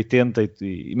 90 e 80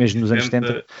 e mesmo nos anos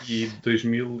 70. E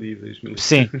 2000 e 2000.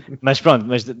 Sim, mas pronto,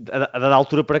 da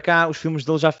altura para cá os filmes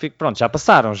dele já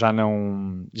passaram, já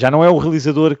não é o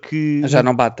realizador que... Já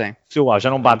não batem. Já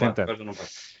não batem tanto.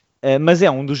 Mas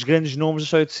é um dos grandes nomes da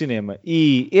história do cinema.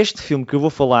 E este filme que eu vou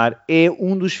falar é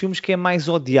um dos filmes que é mais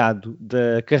odiado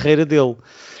da carreira dele.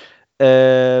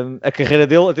 A carreira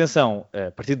dele, atenção,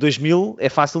 a partir de 2000 é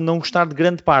fácil não gostar de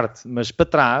grande parte, mas para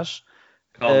trás...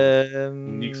 Calma,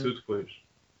 Nixon depois.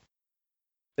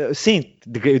 Sim,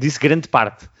 eu disse grande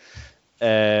parte.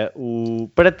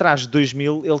 Para trás de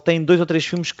 2000, ele tem 2 ou 3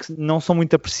 filmes que não são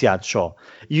muito apreciados só.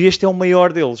 E este é o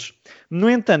maior deles. No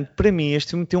entanto, para mim, este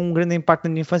filme tem um grande impacto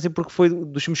na minha infância porque foi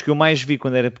dos filmes que eu mais vi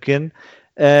quando era pequeno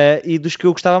e dos que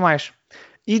eu gostava mais.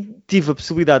 E tive a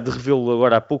possibilidade de revê-lo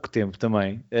agora há pouco tempo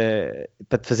também,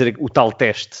 para fazer o tal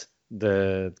teste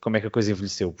de como é que a coisa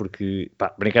envelheceu. Porque,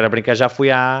 pá, brincar a brincar já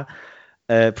foi há,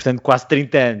 portanto, quase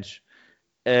 30 anos.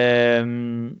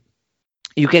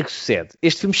 E o que é que sucede?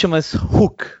 Este filme chama-se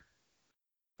Hook.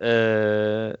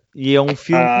 E é um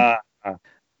filme...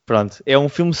 Pronto, é um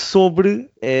filme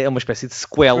sobre... É uma espécie de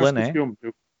sequela, né?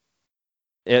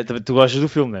 Tu gostas do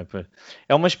filme, né?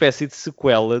 É uma espécie de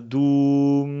sequela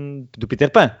do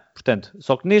Peter Pan. Portanto,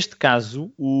 só que neste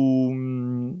caso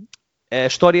a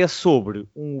história é sobre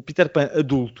um Peter Pan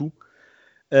adulto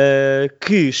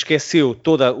que esqueceu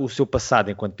todo o seu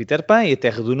passado enquanto Peter Pan e a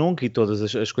Terra do Nunca e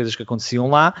todas as coisas que aconteciam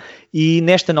lá, e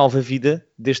nesta nova vida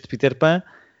deste Peter Pan,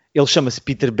 ele chama-se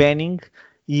Peter Banning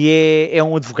e é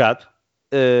um advogado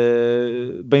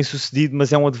bem sucedido,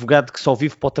 mas é um advogado que só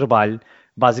vive para o trabalho,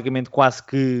 basicamente quase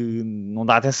que não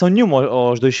dá atenção nenhuma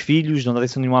aos 2 filhos, não dá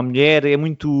atenção nenhuma à mulher,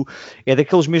 é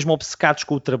daqueles mesmo obcecados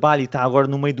com o trabalho e está agora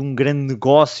no meio de um grande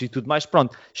negócio e tudo mais.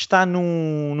 Pronto, está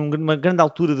numa grande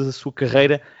altura da sua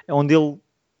carreira, onde ele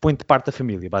põe de parte a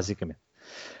família, basicamente.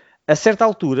 A certa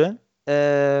altura,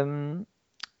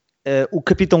 o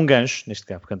Capitão Gancho, neste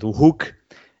caso, portanto, o Hook,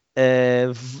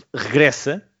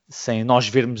 regressa, sem nós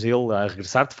vermos ele a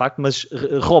regressar, de facto, mas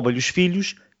rouba-lhe os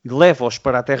filhos e leva-os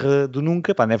para a Terra do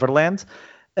Nunca, para a Neverland,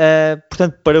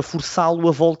 portanto, para forçá-lo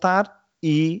a voltar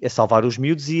e a salvar os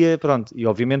miúdos e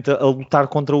obviamente a lutar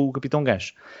contra o Capitão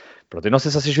Gancho. Pronto, eu não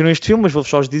sei se vocês viram este filme, mas vou-vos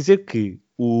só dizer que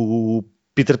o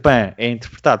Peter Pan é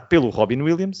interpretado pelo Robin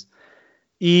Williams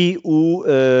e o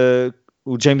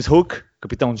James Hook, o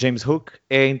Capitão James Hook,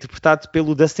 é interpretado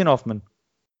pelo Dustin Hoffman.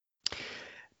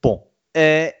 Bom,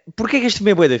 porquê que este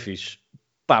filme é bué da fixe?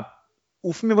 Pá,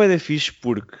 o filme é bué da fixe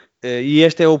porque, e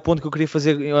este é o ponto que eu queria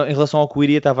fazer em relação ao que o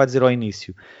Iria estava a dizer ao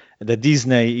início, da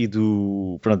Disney e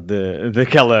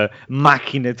daquela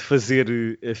máquina de fazer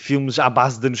filmes à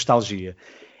base da nostalgia.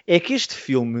 É que este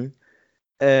filme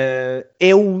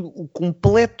é o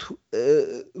completo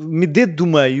dedo do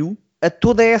meio a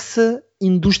toda essa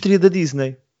indústria da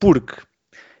Disney. Porque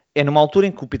é numa altura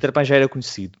em que o Peter Pan já era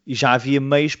conhecido e já havia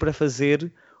meios para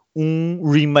fazer um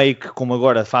remake, como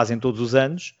agora fazem todos os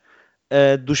anos,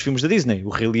 dos filmes da Disney. O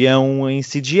Rei Leão em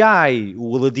CGI,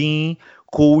 o Aladdin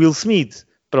com o Will Smith.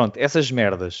 Pronto, essas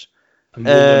merdas.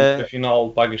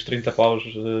 Afinal, pagas 30 paus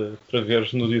para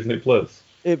veres no Disney Plus.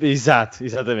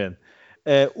 Exatamente.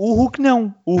 O Hook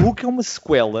não. O Hook é uma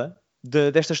sequela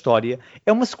desta história.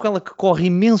 É uma sequela que corre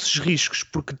imensos riscos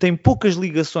porque tem poucas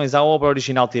ligações à obra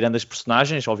original, tirando as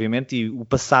personagens, obviamente, e o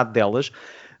passado delas,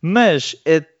 mas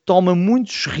toma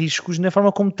muitos riscos na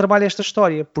forma como trabalha esta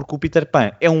história, porque o Peter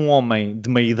Pan é um homem de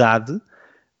meia idade,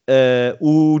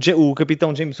 o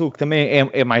Capitão James Hook também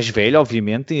é mais velho,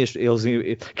 obviamente,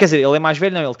 quer dizer, ele é mais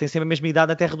velho, não, ele tem sempre a mesma idade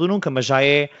na Terra do Nunca, mas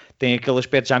tem aquele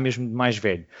aspecto já mesmo de mais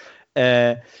velho.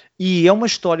 E é uma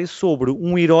história sobre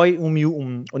um herói,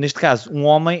 neste caso, um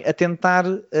homem a tentar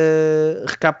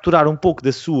recapturar um pouco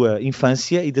da sua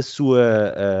infância e da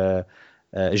sua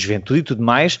juventude e tudo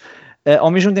mais,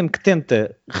 ao mesmo tempo que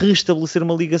tenta restabelecer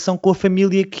uma ligação com a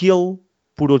família que ele,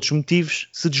 por outros motivos,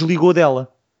 se desligou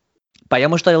dela. Pá, é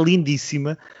uma história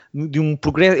lindíssima, de um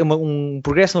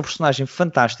progresso, uma personagem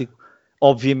fantástico,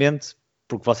 obviamente,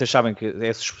 porque vocês sabem que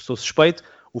sou suspeito,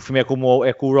 o filme é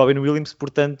com o Robin Williams,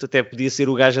 portanto até podia ser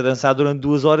o gajo a dançar durante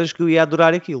 2 horas que eu ia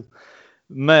adorar aquilo.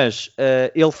 Mas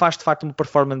ele faz de facto uma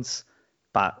performance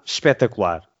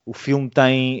espetacular. O filme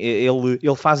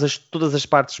ele faz todas as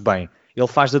partes bem. Ele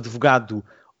faz de advogado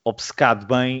obcecado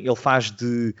bem, ele faz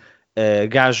de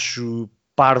gajo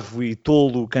parvo e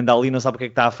tolo que anda ali, não sabe o que é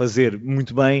que está a fazer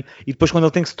muito bem, e depois quando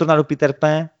ele tem que se tornar o Peter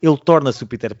Pan, ele torna-se o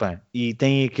Peter Pan. E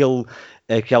tem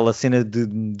aquela cena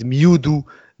de miúdo,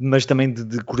 mas também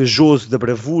de corajoso, da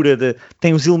bravura,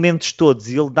 tem os elementos todos,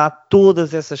 e ele dá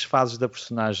todas essas fases da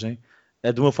personagem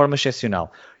de uma forma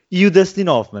excepcional. E o Dustin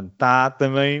Hoffman está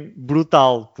também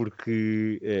brutal,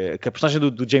 porque a personagem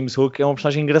do James Hook é uma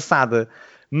personagem engraçada,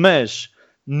 mas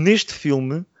neste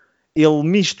filme ele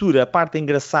mistura a parte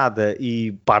engraçada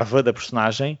e parva da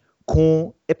personagem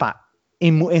com,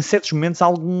 em certos momentos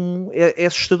é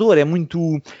assustador,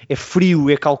 é frio,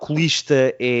 é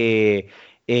calculista, é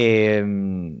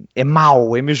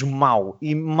mau, é mesmo mau.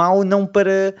 E mau não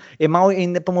para... É mau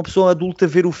ainda para uma pessoa adulta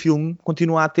ver o filme,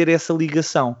 continuar a ter essa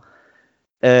ligação.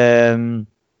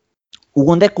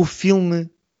 Onde é que o filme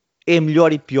é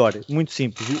melhor e pior, muito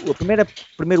simples. O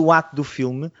primeiro ato do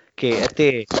filme, que é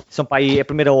até, é a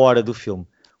primeira hora do filme.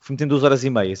 O filme tem 2 horas e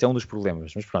meia, esse é um dos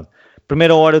problemas, mas pronto.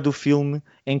 Primeira hora do filme,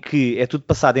 em que é tudo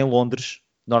passado em Londres,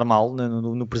 normal,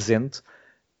 no presente,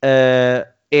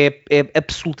 é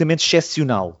absolutamente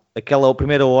excepcional. Aquela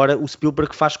primeira hora, o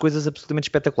Spielberg faz coisas absolutamente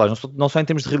espetaculares, não só em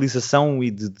termos de realização e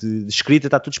de escrita,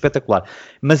 está tudo espetacular,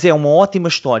 mas é uma ótima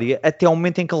história até ao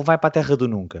momento em que ele vai para a Terra do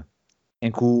Nunca, em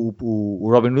que o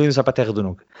Robin Williams vai para a Terra do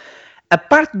Nunca. A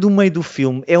parte do meio do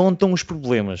filme é onde estão os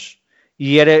problemas,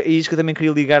 e era isso que eu também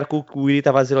queria ligar com o que o Iri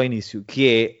estava a dizer ao início,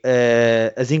 que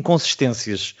é as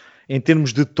inconsistências em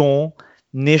termos de tom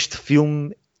neste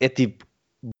filme,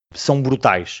 são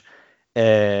brutais.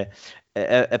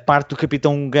 A parte do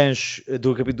Capitão Gancho,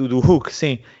 do Hook,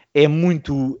 sim, é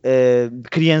muito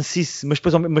criancice, mas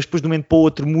depois de um momento para o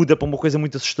outro muda para uma coisa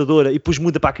muito assustadora e depois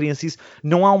muda para a criancice.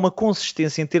 Não há uma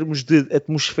consistência em termos de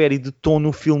atmosfera e de tom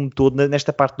no filme todo,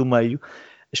 nesta parte do meio,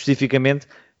 especificamente,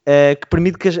 que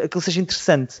permite que aquilo seja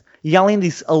interessante. E além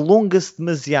disso, alonga-se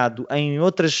demasiado em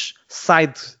outras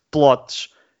side plots.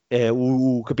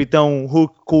 O Capitão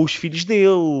Hook com os filhos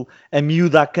dele, a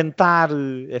miúda a cantar,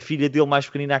 a filha dele mais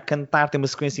pequenina a cantar, tem uma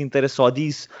sequência inteira só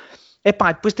disso.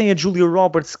 Depois tem a Julia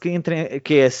Roberts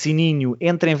que é Sininho,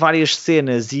 entra em várias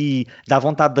cenas e dá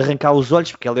vontade de arrancar os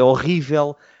olhos porque ela é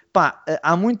horrível.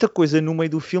 Há muita coisa no meio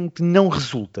do filme que não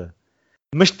resulta.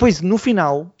 Mas depois, no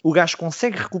final, o gajo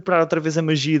consegue recuperar outra vez a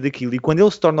magia daquilo. E quando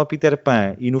ele se torna o Peter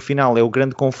Pan, e no final é o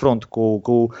grande confronto com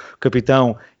o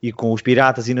Capitão e com os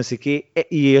piratas e não sei o quê,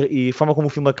 e a forma como o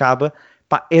filme acaba,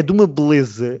 é de uma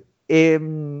beleza, é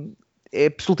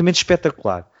absolutamente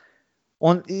espetacular.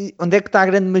 Onde é que está a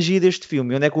grande magia deste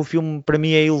filme? Onde é que o filme, para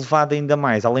mim, é elevado ainda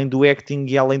mais? Além do acting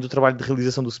e além do trabalho de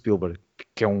realização do Spielberg,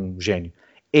 que é um gênio.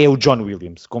 É o John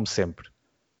Williams, como sempre.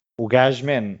 O gajo,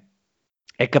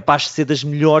 é capaz de ser das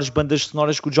melhores bandas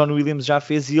sonoras que o John Williams já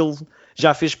fez, e ele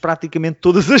já fez praticamente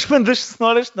todas as bandas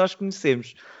sonoras que nós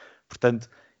conhecemos. Portanto,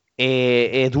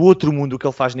 é do outro mundo o que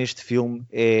ele faz neste filme.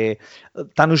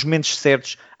 Está nos momentos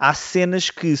certos. Há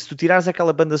cenas que, se tu tirares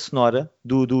aquela banda sonora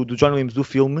do John Williams do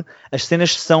filme, as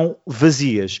cenas são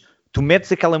vazias. Tu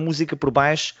metes aquela música por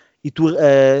baixo e tu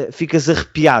ficas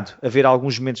arrepiado a ver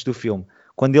alguns momentos do filme.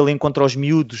 Quando ele encontra os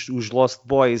miúdos, os Lost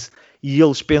Boys, e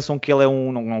eles pensam que ele é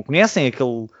não conhecem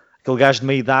aquele gajo de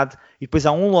meia idade, e depois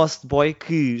há um Lost Boy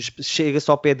que chega-se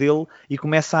ao pé dele e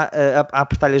começa a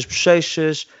apertar-lhe as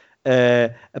bochechas,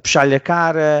 a puxar-lhe a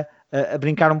cara, a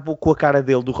brincar um pouco com a cara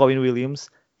dele, do Robin Williams,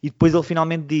 e depois ele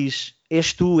finalmente diz: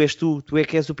 és tu é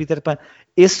que és o Peter Pan.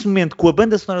 Esse momento com a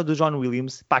banda sonora do John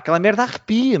Williams, aquela merda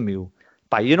arrepia, meu.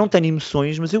 Eu não tenho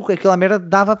emoções, mas aquela merda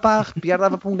dava para arrepiar,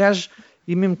 dava para um gajo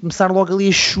e mesmo começar logo ali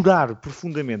a chorar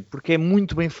profundamente, porque é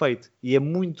muito bem feito e é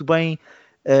muito bem,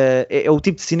 é o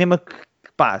tipo de cinema que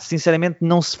sinceramente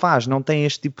não se faz, não tem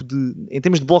este tipo de, em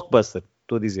termos de blockbuster,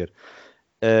 estou a dizer.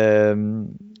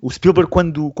 O Spielberg,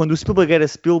 quando o Spielberg era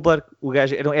Spielberg, o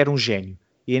gajo era um gênio,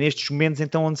 e é nestes momentos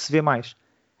então onde se vê mais,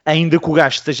 ainda que o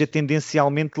gajo esteja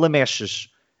tendencialmente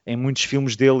lamechas em muitos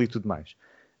filmes dele e tudo mais,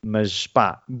 mas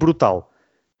brutal.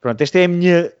 Pronto, esta é a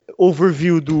minha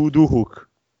overview do Hook.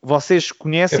 Vocês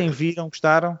conhecem, viram,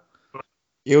 gostaram?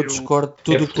 Eu discordo de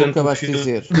tudo o que tu acabaste de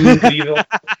dizer. Incrível.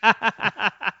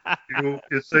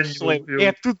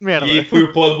 É tudo merda. E foi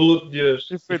o pó de hoje.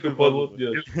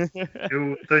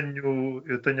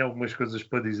 Eu tenho algumas coisas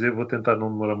para dizer, vou tentar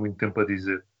não demorar muito tempo a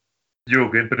dizer.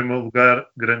 Diogo, em primeiro lugar,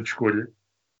 grande escolha.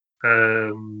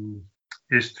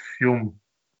 Este filme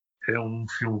é um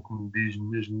filme que me diz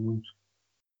mesmo muito,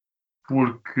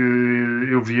 porque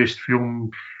eu vi este filme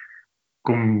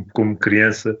como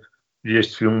criança, vi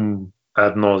este filme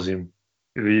ad nauseam.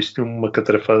 Eu vi este filme uma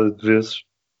catrafada de vezes,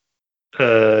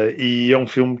 e é um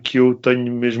filme que eu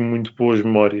tenho mesmo muito boas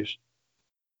memórias.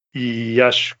 E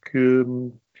acho que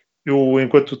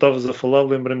enquanto tu estavas a falar,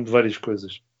 lembrei-me de várias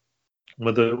coisas.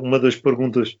 Uma das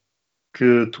perguntas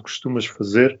que tu costumas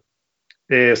fazer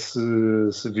é se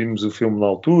vimos o filme na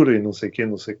altura e não sei o quê,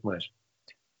 não sei o que mais.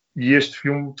 E este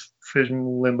filme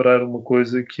fez-me lembrar uma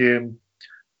coisa que é...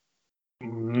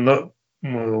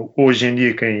 hoje em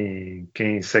dia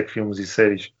quem segue filmes e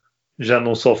séries já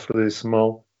não sofre desse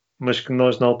mal, mas que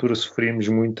nós na altura sofríamos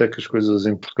muito, é que as coisas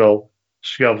em Portugal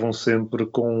chegavam sempre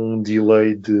com um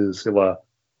delay de, sei lá,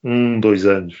 2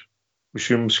 anos. Os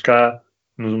filmes cá,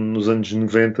 nos anos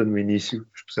 90, no início,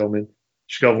 especialmente,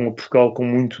 chegavam a Portugal com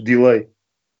muito delay.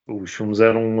 Os filmes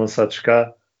eram lançados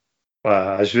cá,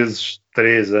 às vezes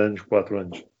 3 anos, 4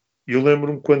 anos. E eu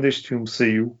lembro-me quando este filme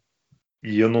saiu,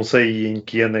 e eu não sei em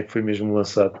que ano é que foi mesmo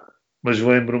lançado, mas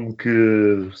lembro-me que,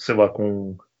 sei lá,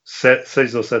 com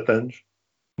 6 ou 7 anos,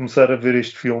 começar a ver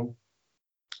este filme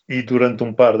e durante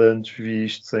um par de anos vi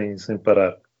isto sem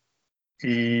parar.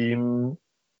 E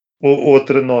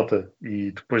outra nota,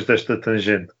 e depois desta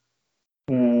tangente,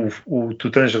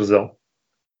 tu tens razão.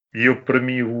 E para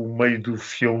mim, o meio do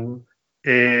filme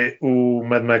é o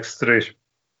Mad Max 3.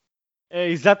 É,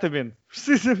 exatamente.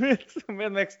 Precisamente. O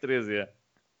Mad Max 3, é.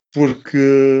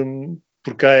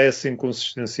 Porque há essa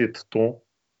inconsistência de tom.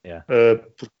 Yeah.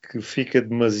 Porque fica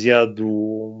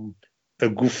demasiado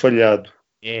agufalhado.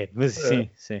 Mas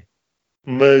sim.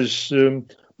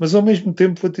 Mas ao mesmo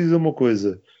tempo vou-te dizer uma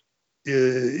coisa.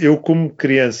 Eu, como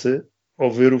criança,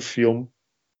 ao ver o filme,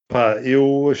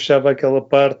 eu achava aquela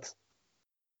parte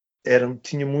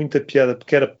tinha muita piada,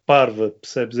 porque era parva,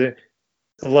 percebes?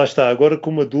 Lá está, agora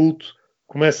como adulto,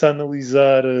 começa a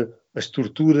analisar a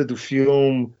estrutura do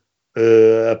filme,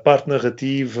 a parte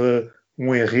narrativa,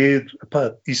 um enredo,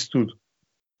 isso tudo.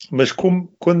 Mas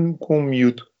quando com um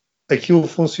miúdo, aquilo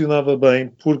funcionava bem,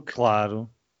 porque claro,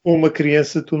 com uma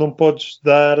criança tu não podes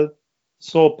dar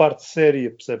só a parte séria,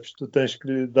 percebes? Tu tens que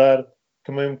lhe dar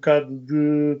também um bocado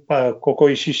de cocó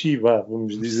e xixi,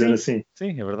 vamos dizer assim.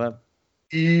 Sim, é verdade.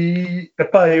 E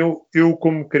eu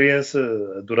como criança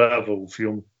adorava o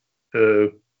filme.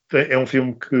 É um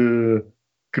filme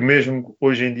que mesmo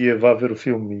hoje em dia vá ver o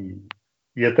filme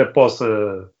e até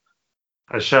possa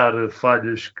achar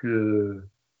falhas que...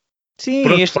 Sim,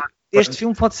 este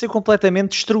filme pode ser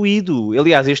completamente destruído.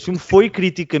 Aliás, este filme foi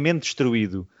criticamente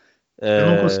destruído. Eu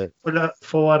não consigo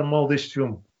falar mal deste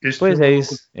filme. Pois é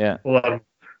isso. Falar,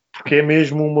 porque é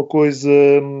mesmo uma coisa...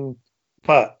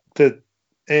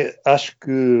 acho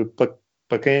que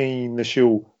para quem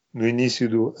nasceu no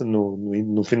início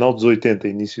no final dos 80,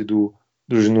 início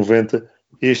dos 90,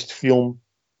 este filme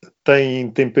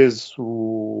tem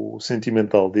peso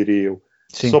sentimental, diria eu.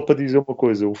 Sim. Só para dizer uma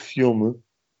coisa, o filme,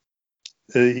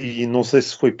 e não sei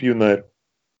se foi pioneiro,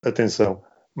 atenção,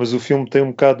 mas o filme tem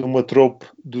um bocado uma trope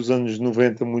dos anos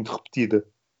 90 muito repetida,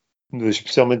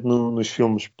 especialmente nos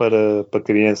filmes para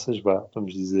crianças,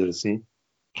 vamos dizer assim,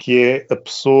 que é a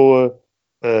pessoa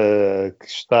que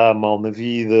está mal na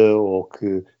vida ou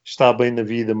que está bem na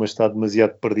vida, mas está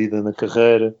demasiado perdida na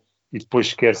carreira e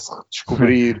depois quer se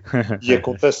redescobrir e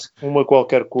acontece uma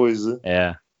qualquer coisa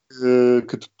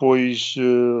que depois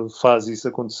faz isso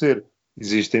acontecer.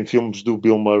 Existem filmes do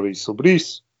Bill Murray sobre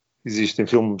isso, existem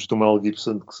filmes do Mel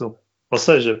Gibson que são... Ou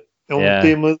seja, é um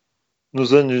tema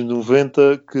nos anos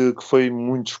 90 que foi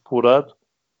muito explorado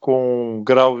com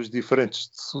graus diferentes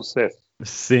de sucesso.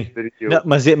 Sim, não,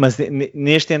 mas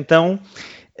neste então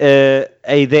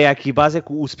a ideia aqui base é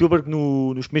que o Spielberg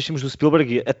nos primeiros filmes do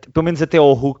Spielberg, pelo menos até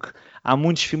ao Hook, há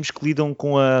muitos filmes que lidam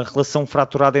com a relação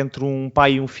fraturada entre um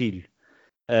pai e um filho,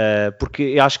 porque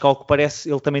eu acho que ao que parece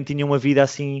ele também tinha uma vida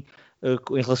assim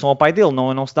em relação ao pai dele,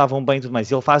 não se davam bem e tudo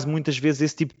mais. Ele faz muitas vezes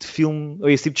esse tipo de filme,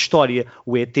 esse tipo de história.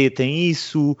 O E.T. tem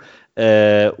isso,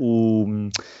 o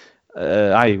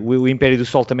Império do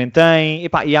Sol também tem,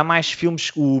 e há mais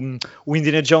filmes, o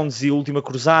Indiana Jones e a Última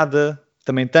Cruzada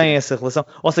também tem essa relação,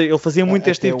 ou seja, ele fazia muito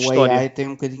este tipo de história. Até o AI tem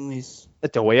um bocadinho isso.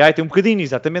 Até o AI tem um bocadinho,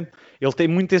 exatamente. Ele tem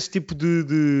muito esse tipo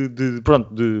de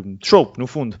trope, no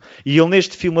fundo. E ele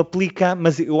neste filme aplica,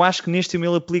 mas eu acho que neste filme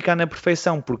ele aplica na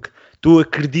perfeição, porque tu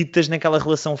acreditas naquela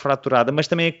relação fraturada, mas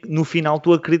também no final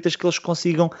tu acreditas que eles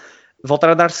consigam voltar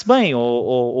a dar-se bem,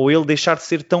 ou ele deixar de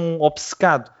ser tão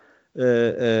obcecado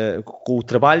com o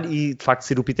trabalho e de facto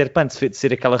ser o Peter Pan, de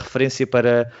ser aquela referência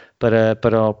para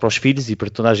os filhos e para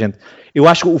toda a gente. Eu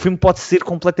acho que o filme pode ser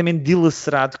completamente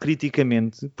dilacerado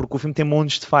criticamente, porque o filme tem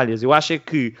montes de falhas. Eu acho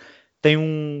que tem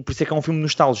por isso é que é um filme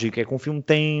nostálgico, é que um filme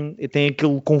tem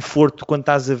aquele conforto quando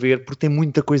estás a ver, porque tem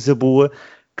muita coisa boa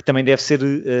que também deve ser,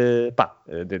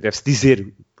 deve-se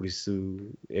dizer, por isso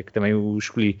é que também o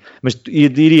escolhi. Mas tu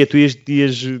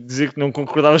ias dizer que não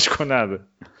concordavas com nada.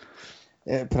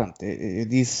 Pronto, eu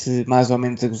disse mais ou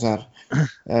menos a gozar.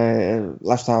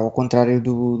 Lá está, ao contrário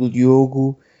do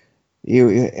Diogo, eu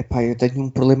tenho um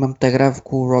problema muito grave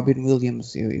com o Robin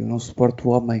Williams. Eu não suporto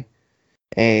o homem.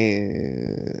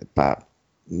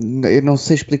 Eu não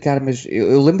sei explicar, mas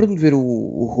eu lembro-me de ver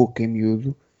o Hulk em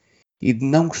miúdo e de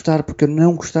não gostar, porque eu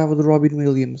não gostava do Robin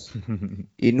Williams.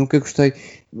 E nunca gostei,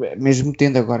 mesmo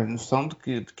tendo agora a noção de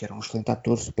que era um excelente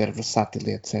ator, super versátil,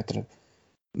 etc.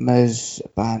 Mas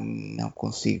não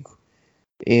consigo.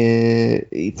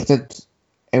 E portanto,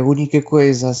 a única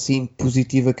coisa assim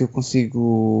positiva que eu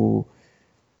consigo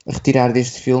retirar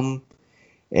deste filme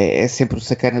é sempre o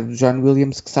sacana do John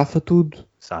Williams, que safa tudo.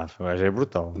 O gajo é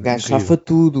brutal. O gajo safa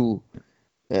tudo.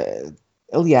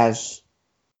 Aliás,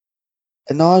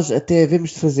 nós até havemos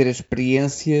de fazer a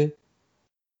experiência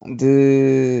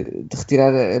de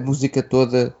retirar a música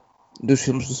toda dos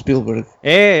filmes do Spielberg.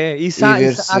 Isso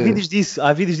há vídeos disso, e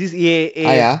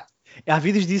há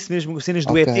vídeos disso mesmo, cenas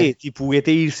do ET, tipo o ET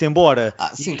ir-se embora.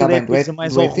 Sim, está bem, a coisa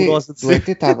mais horrorosa de do ET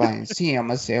está bem, sim, é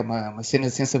uma cena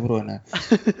de sensabrona.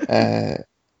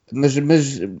 Mas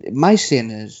mais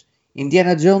cenas.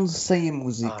 Indiana Jones sem a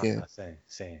música.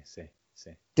 Sim.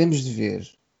 Temos de ver.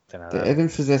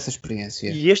 Devemos fazer essa experiência.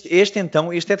 E este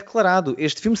é declarado.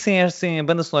 Este filme sem a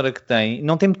banda sonora que tem,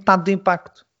 não tem metade do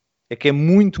impacto. É que é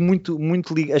muito, muito,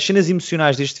 muito ligado. As cenas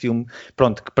emocionais deste filme,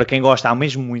 pronto, que para quem gosta há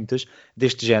mesmo muitas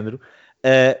deste género,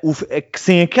 que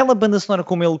sem aquela banda sonora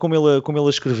como ele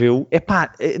escreveu,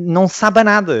 não sabe a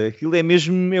nada. Aquilo é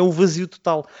mesmo o vazio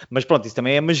total. Mas pronto, isso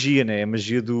também é magia, né? A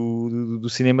magia do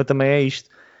cinema também é isto.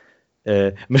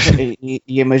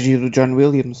 E a magia do John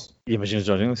Williams. E a magia do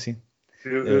John Williams, sim.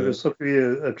 Eu só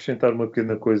queria acrescentar uma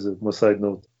pequena coisa, uma side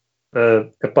note.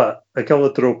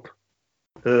 Aquela trope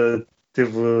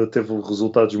teve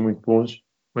resultados muito bons,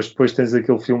 mas depois tens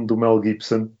aquele filme do Mel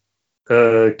Gibson,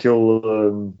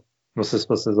 não sei se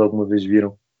vocês alguma vez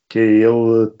viram, que é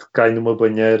ele que cai numa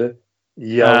banheira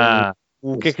e há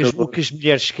o que as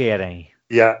mulheres querem.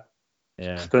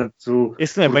 Portanto,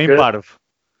 esse não é bem parvo.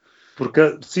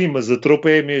 Sim, mas a tropa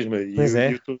é a mesma. Pois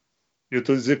Eu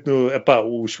estou a dizer que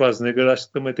o Schwarzenegger acho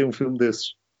que também tem um filme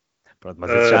desses. Pronto, mas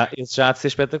esse já há de ser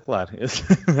espetacular. Esse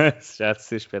já há de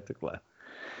ser espetacular.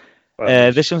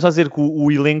 Deixa-me só dizer que o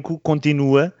elenco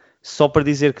continua, só para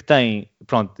dizer que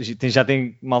já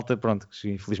tem malta, que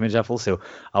infelizmente já faleceu.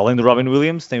 Além do Robin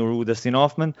Williams, tem o Dustin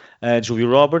Hoffman, a Julia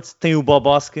Roberts, tem o Bob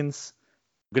Hoskins,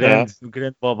 o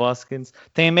grande Bob Hoskins,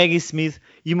 tem a Maggie Smith,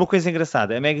 e uma coisa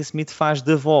engraçada, a Maggie Smith faz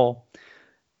da avó.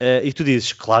 E tu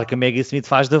dizes, claro que a Maggie Smith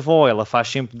faz da avó, ela faz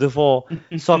sempre da avó.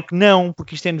 Só que não,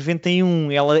 porque isto é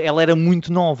 91, ela era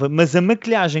muito nova, mas a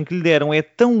maquilhagem que lhe deram é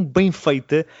tão bem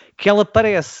feita que ela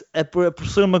parece a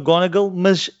professora McGonagall,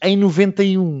 mas em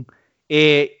 91.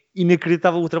 É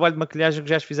inacreditável o trabalho de maquilhagem que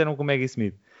já fizeram com a Maggie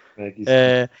Smith.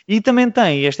 E também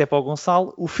tem, este é para o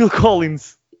Gonçalo, o Phil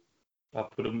Collins.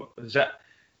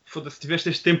 Foda-se, tiveste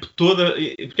este tempo todo.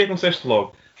 Porquê é que não disseste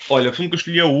logo? Olha, o filme que eu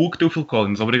escolhi é o Hulk, tem o Phil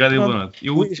Collins. Obrigado e boa noite.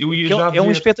 Eu ia já ver.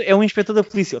 É um inspetor da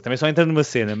polícia. Eu também só entro numa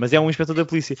cena, mas é um inspetor da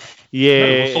polícia.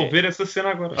 Eu vou só ver essa cena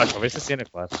agora. Só ver essa cena,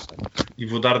 claro. E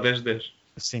vou dar 10-10.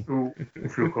 Sim. O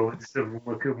Phil Collins teve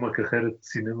uma carreira de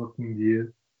cinema que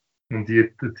um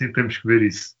dia temos que ver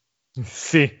isso.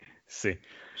 Sim.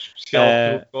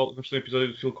 Especial, vamos ter um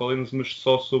episódio do Phil Collins, mas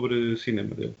só sobre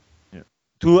cinema dele.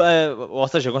 Tu, ou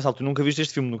seja, Gonçalo, tu nunca viste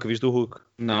este filme, nunca viste o Hulk?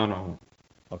 Não.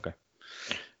 Ok.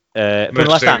 Mas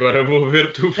lá está. Agora vou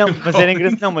ver tu. Não, mas era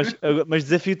engraçado, mas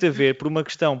desafio-te a ver por uma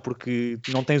questão, porque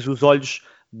tu não tens os olhos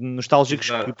nostálgicos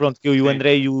que eu e o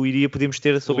André e o Iria podemos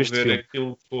ter sobre este filme.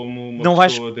 Aquilo como uma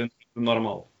pessoa dentro do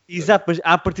normal. Exato, mas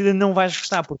à partida não vais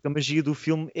gostar, porque a magia do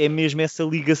filme é mesmo essa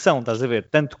ligação, estás a ver?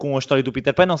 Tanto com a história do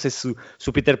Peter Pan, não sei se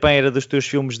o Peter Pan era dos teus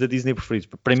filmes da Disney preferidos.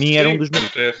 Para mim era um dos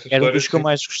que eu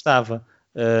mais gostava.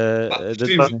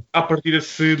 À partida,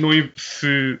 se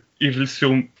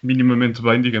envelheceu minimamente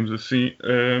bem, digamos assim,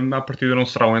 à partida não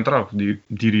será um entrave,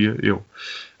 diria eu.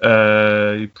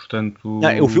 E portanto.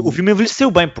 O filme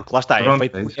envelheceu bem, porque lá está,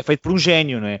 é feito por um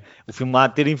gênio, não é? O filme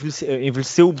lá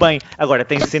envelheceu bem. Agora,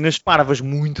 tem cenas parvas,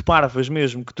 muito parvas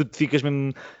mesmo, que tu te ficas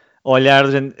mesmo a olhar,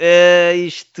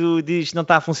 isto não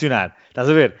está a funcionar. Estás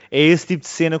a ver? É esse tipo de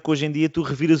cena que hoje em dia tu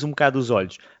reviras um bocado os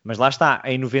olhos. Mas lá está,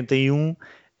 em 91.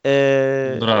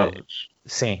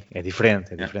 Sim, é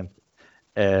diferente.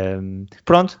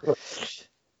 Pronto.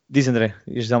 Diz, André,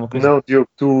 ias dizer alguma coisa? Não, Diogo,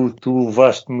 tu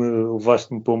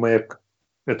levaste-me para uma época.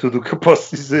 É tudo o que eu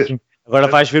posso dizer. Sim. Agora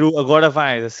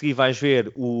a seguir vais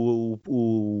ver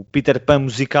o Peter Pan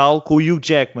musical com o Hugh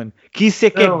Jackman, que isso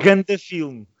é que é ganda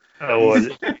filme.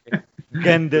 Olha.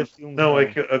 Ganda filme. Não, é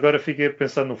que agora fiquei a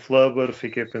pensar no Flubber,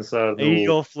 fiquei a pensar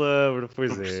no Flubber,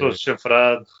 pois no professor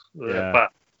chafrado.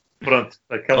 Pronto,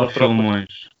 aquela tropa.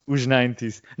 Os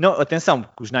 90s. Não, atenção,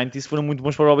 porque os 90s foram muito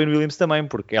bons para o Robin Williams também,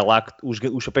 porque é lá que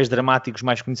os papéis dramáticos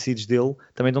mais conhecidos dele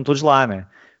também estão todos lá, né?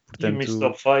 Portanto, e o Mrs.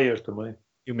 Doubtfire também.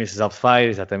 E o Mrs. Doubtfire,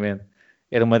 exatamente.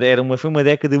 Foi uma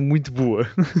década muito boa.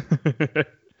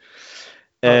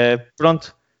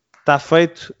 Pronto, está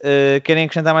feito. Querem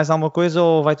acrescentar mais alguma coisa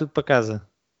ou vai tudo para casa?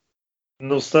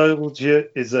 Nostalgia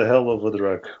is a hell of a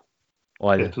drug.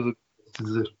 Olha. É tudo o que posso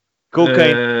dizer.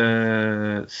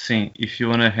 Cocaine. Sim, if you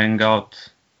wanna hang out,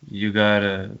 you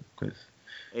gotta.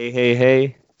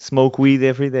 Hey, smoke weed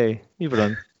every day. E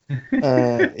pronto.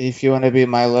 If you wanna be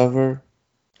my lover,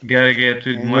 gotta get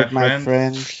with my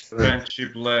friends.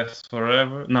 Friendship lasts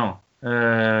forever. No.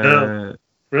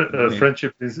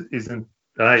 Friendship isn't.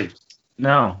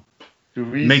 No.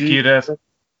 Make it as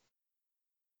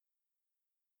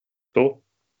Estou?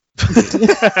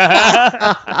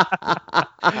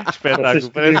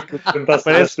 Espetáculo.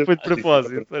 Parece que foi de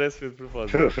propósito.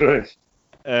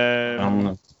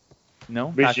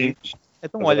 Não? Beijinhos.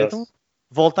 Então, olha,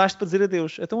 voltaste para dizer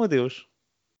adeus. Então, adeus.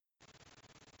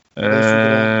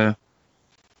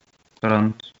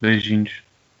 Pronto, beijinhos.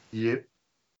 Yeah.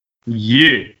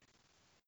 Yeah!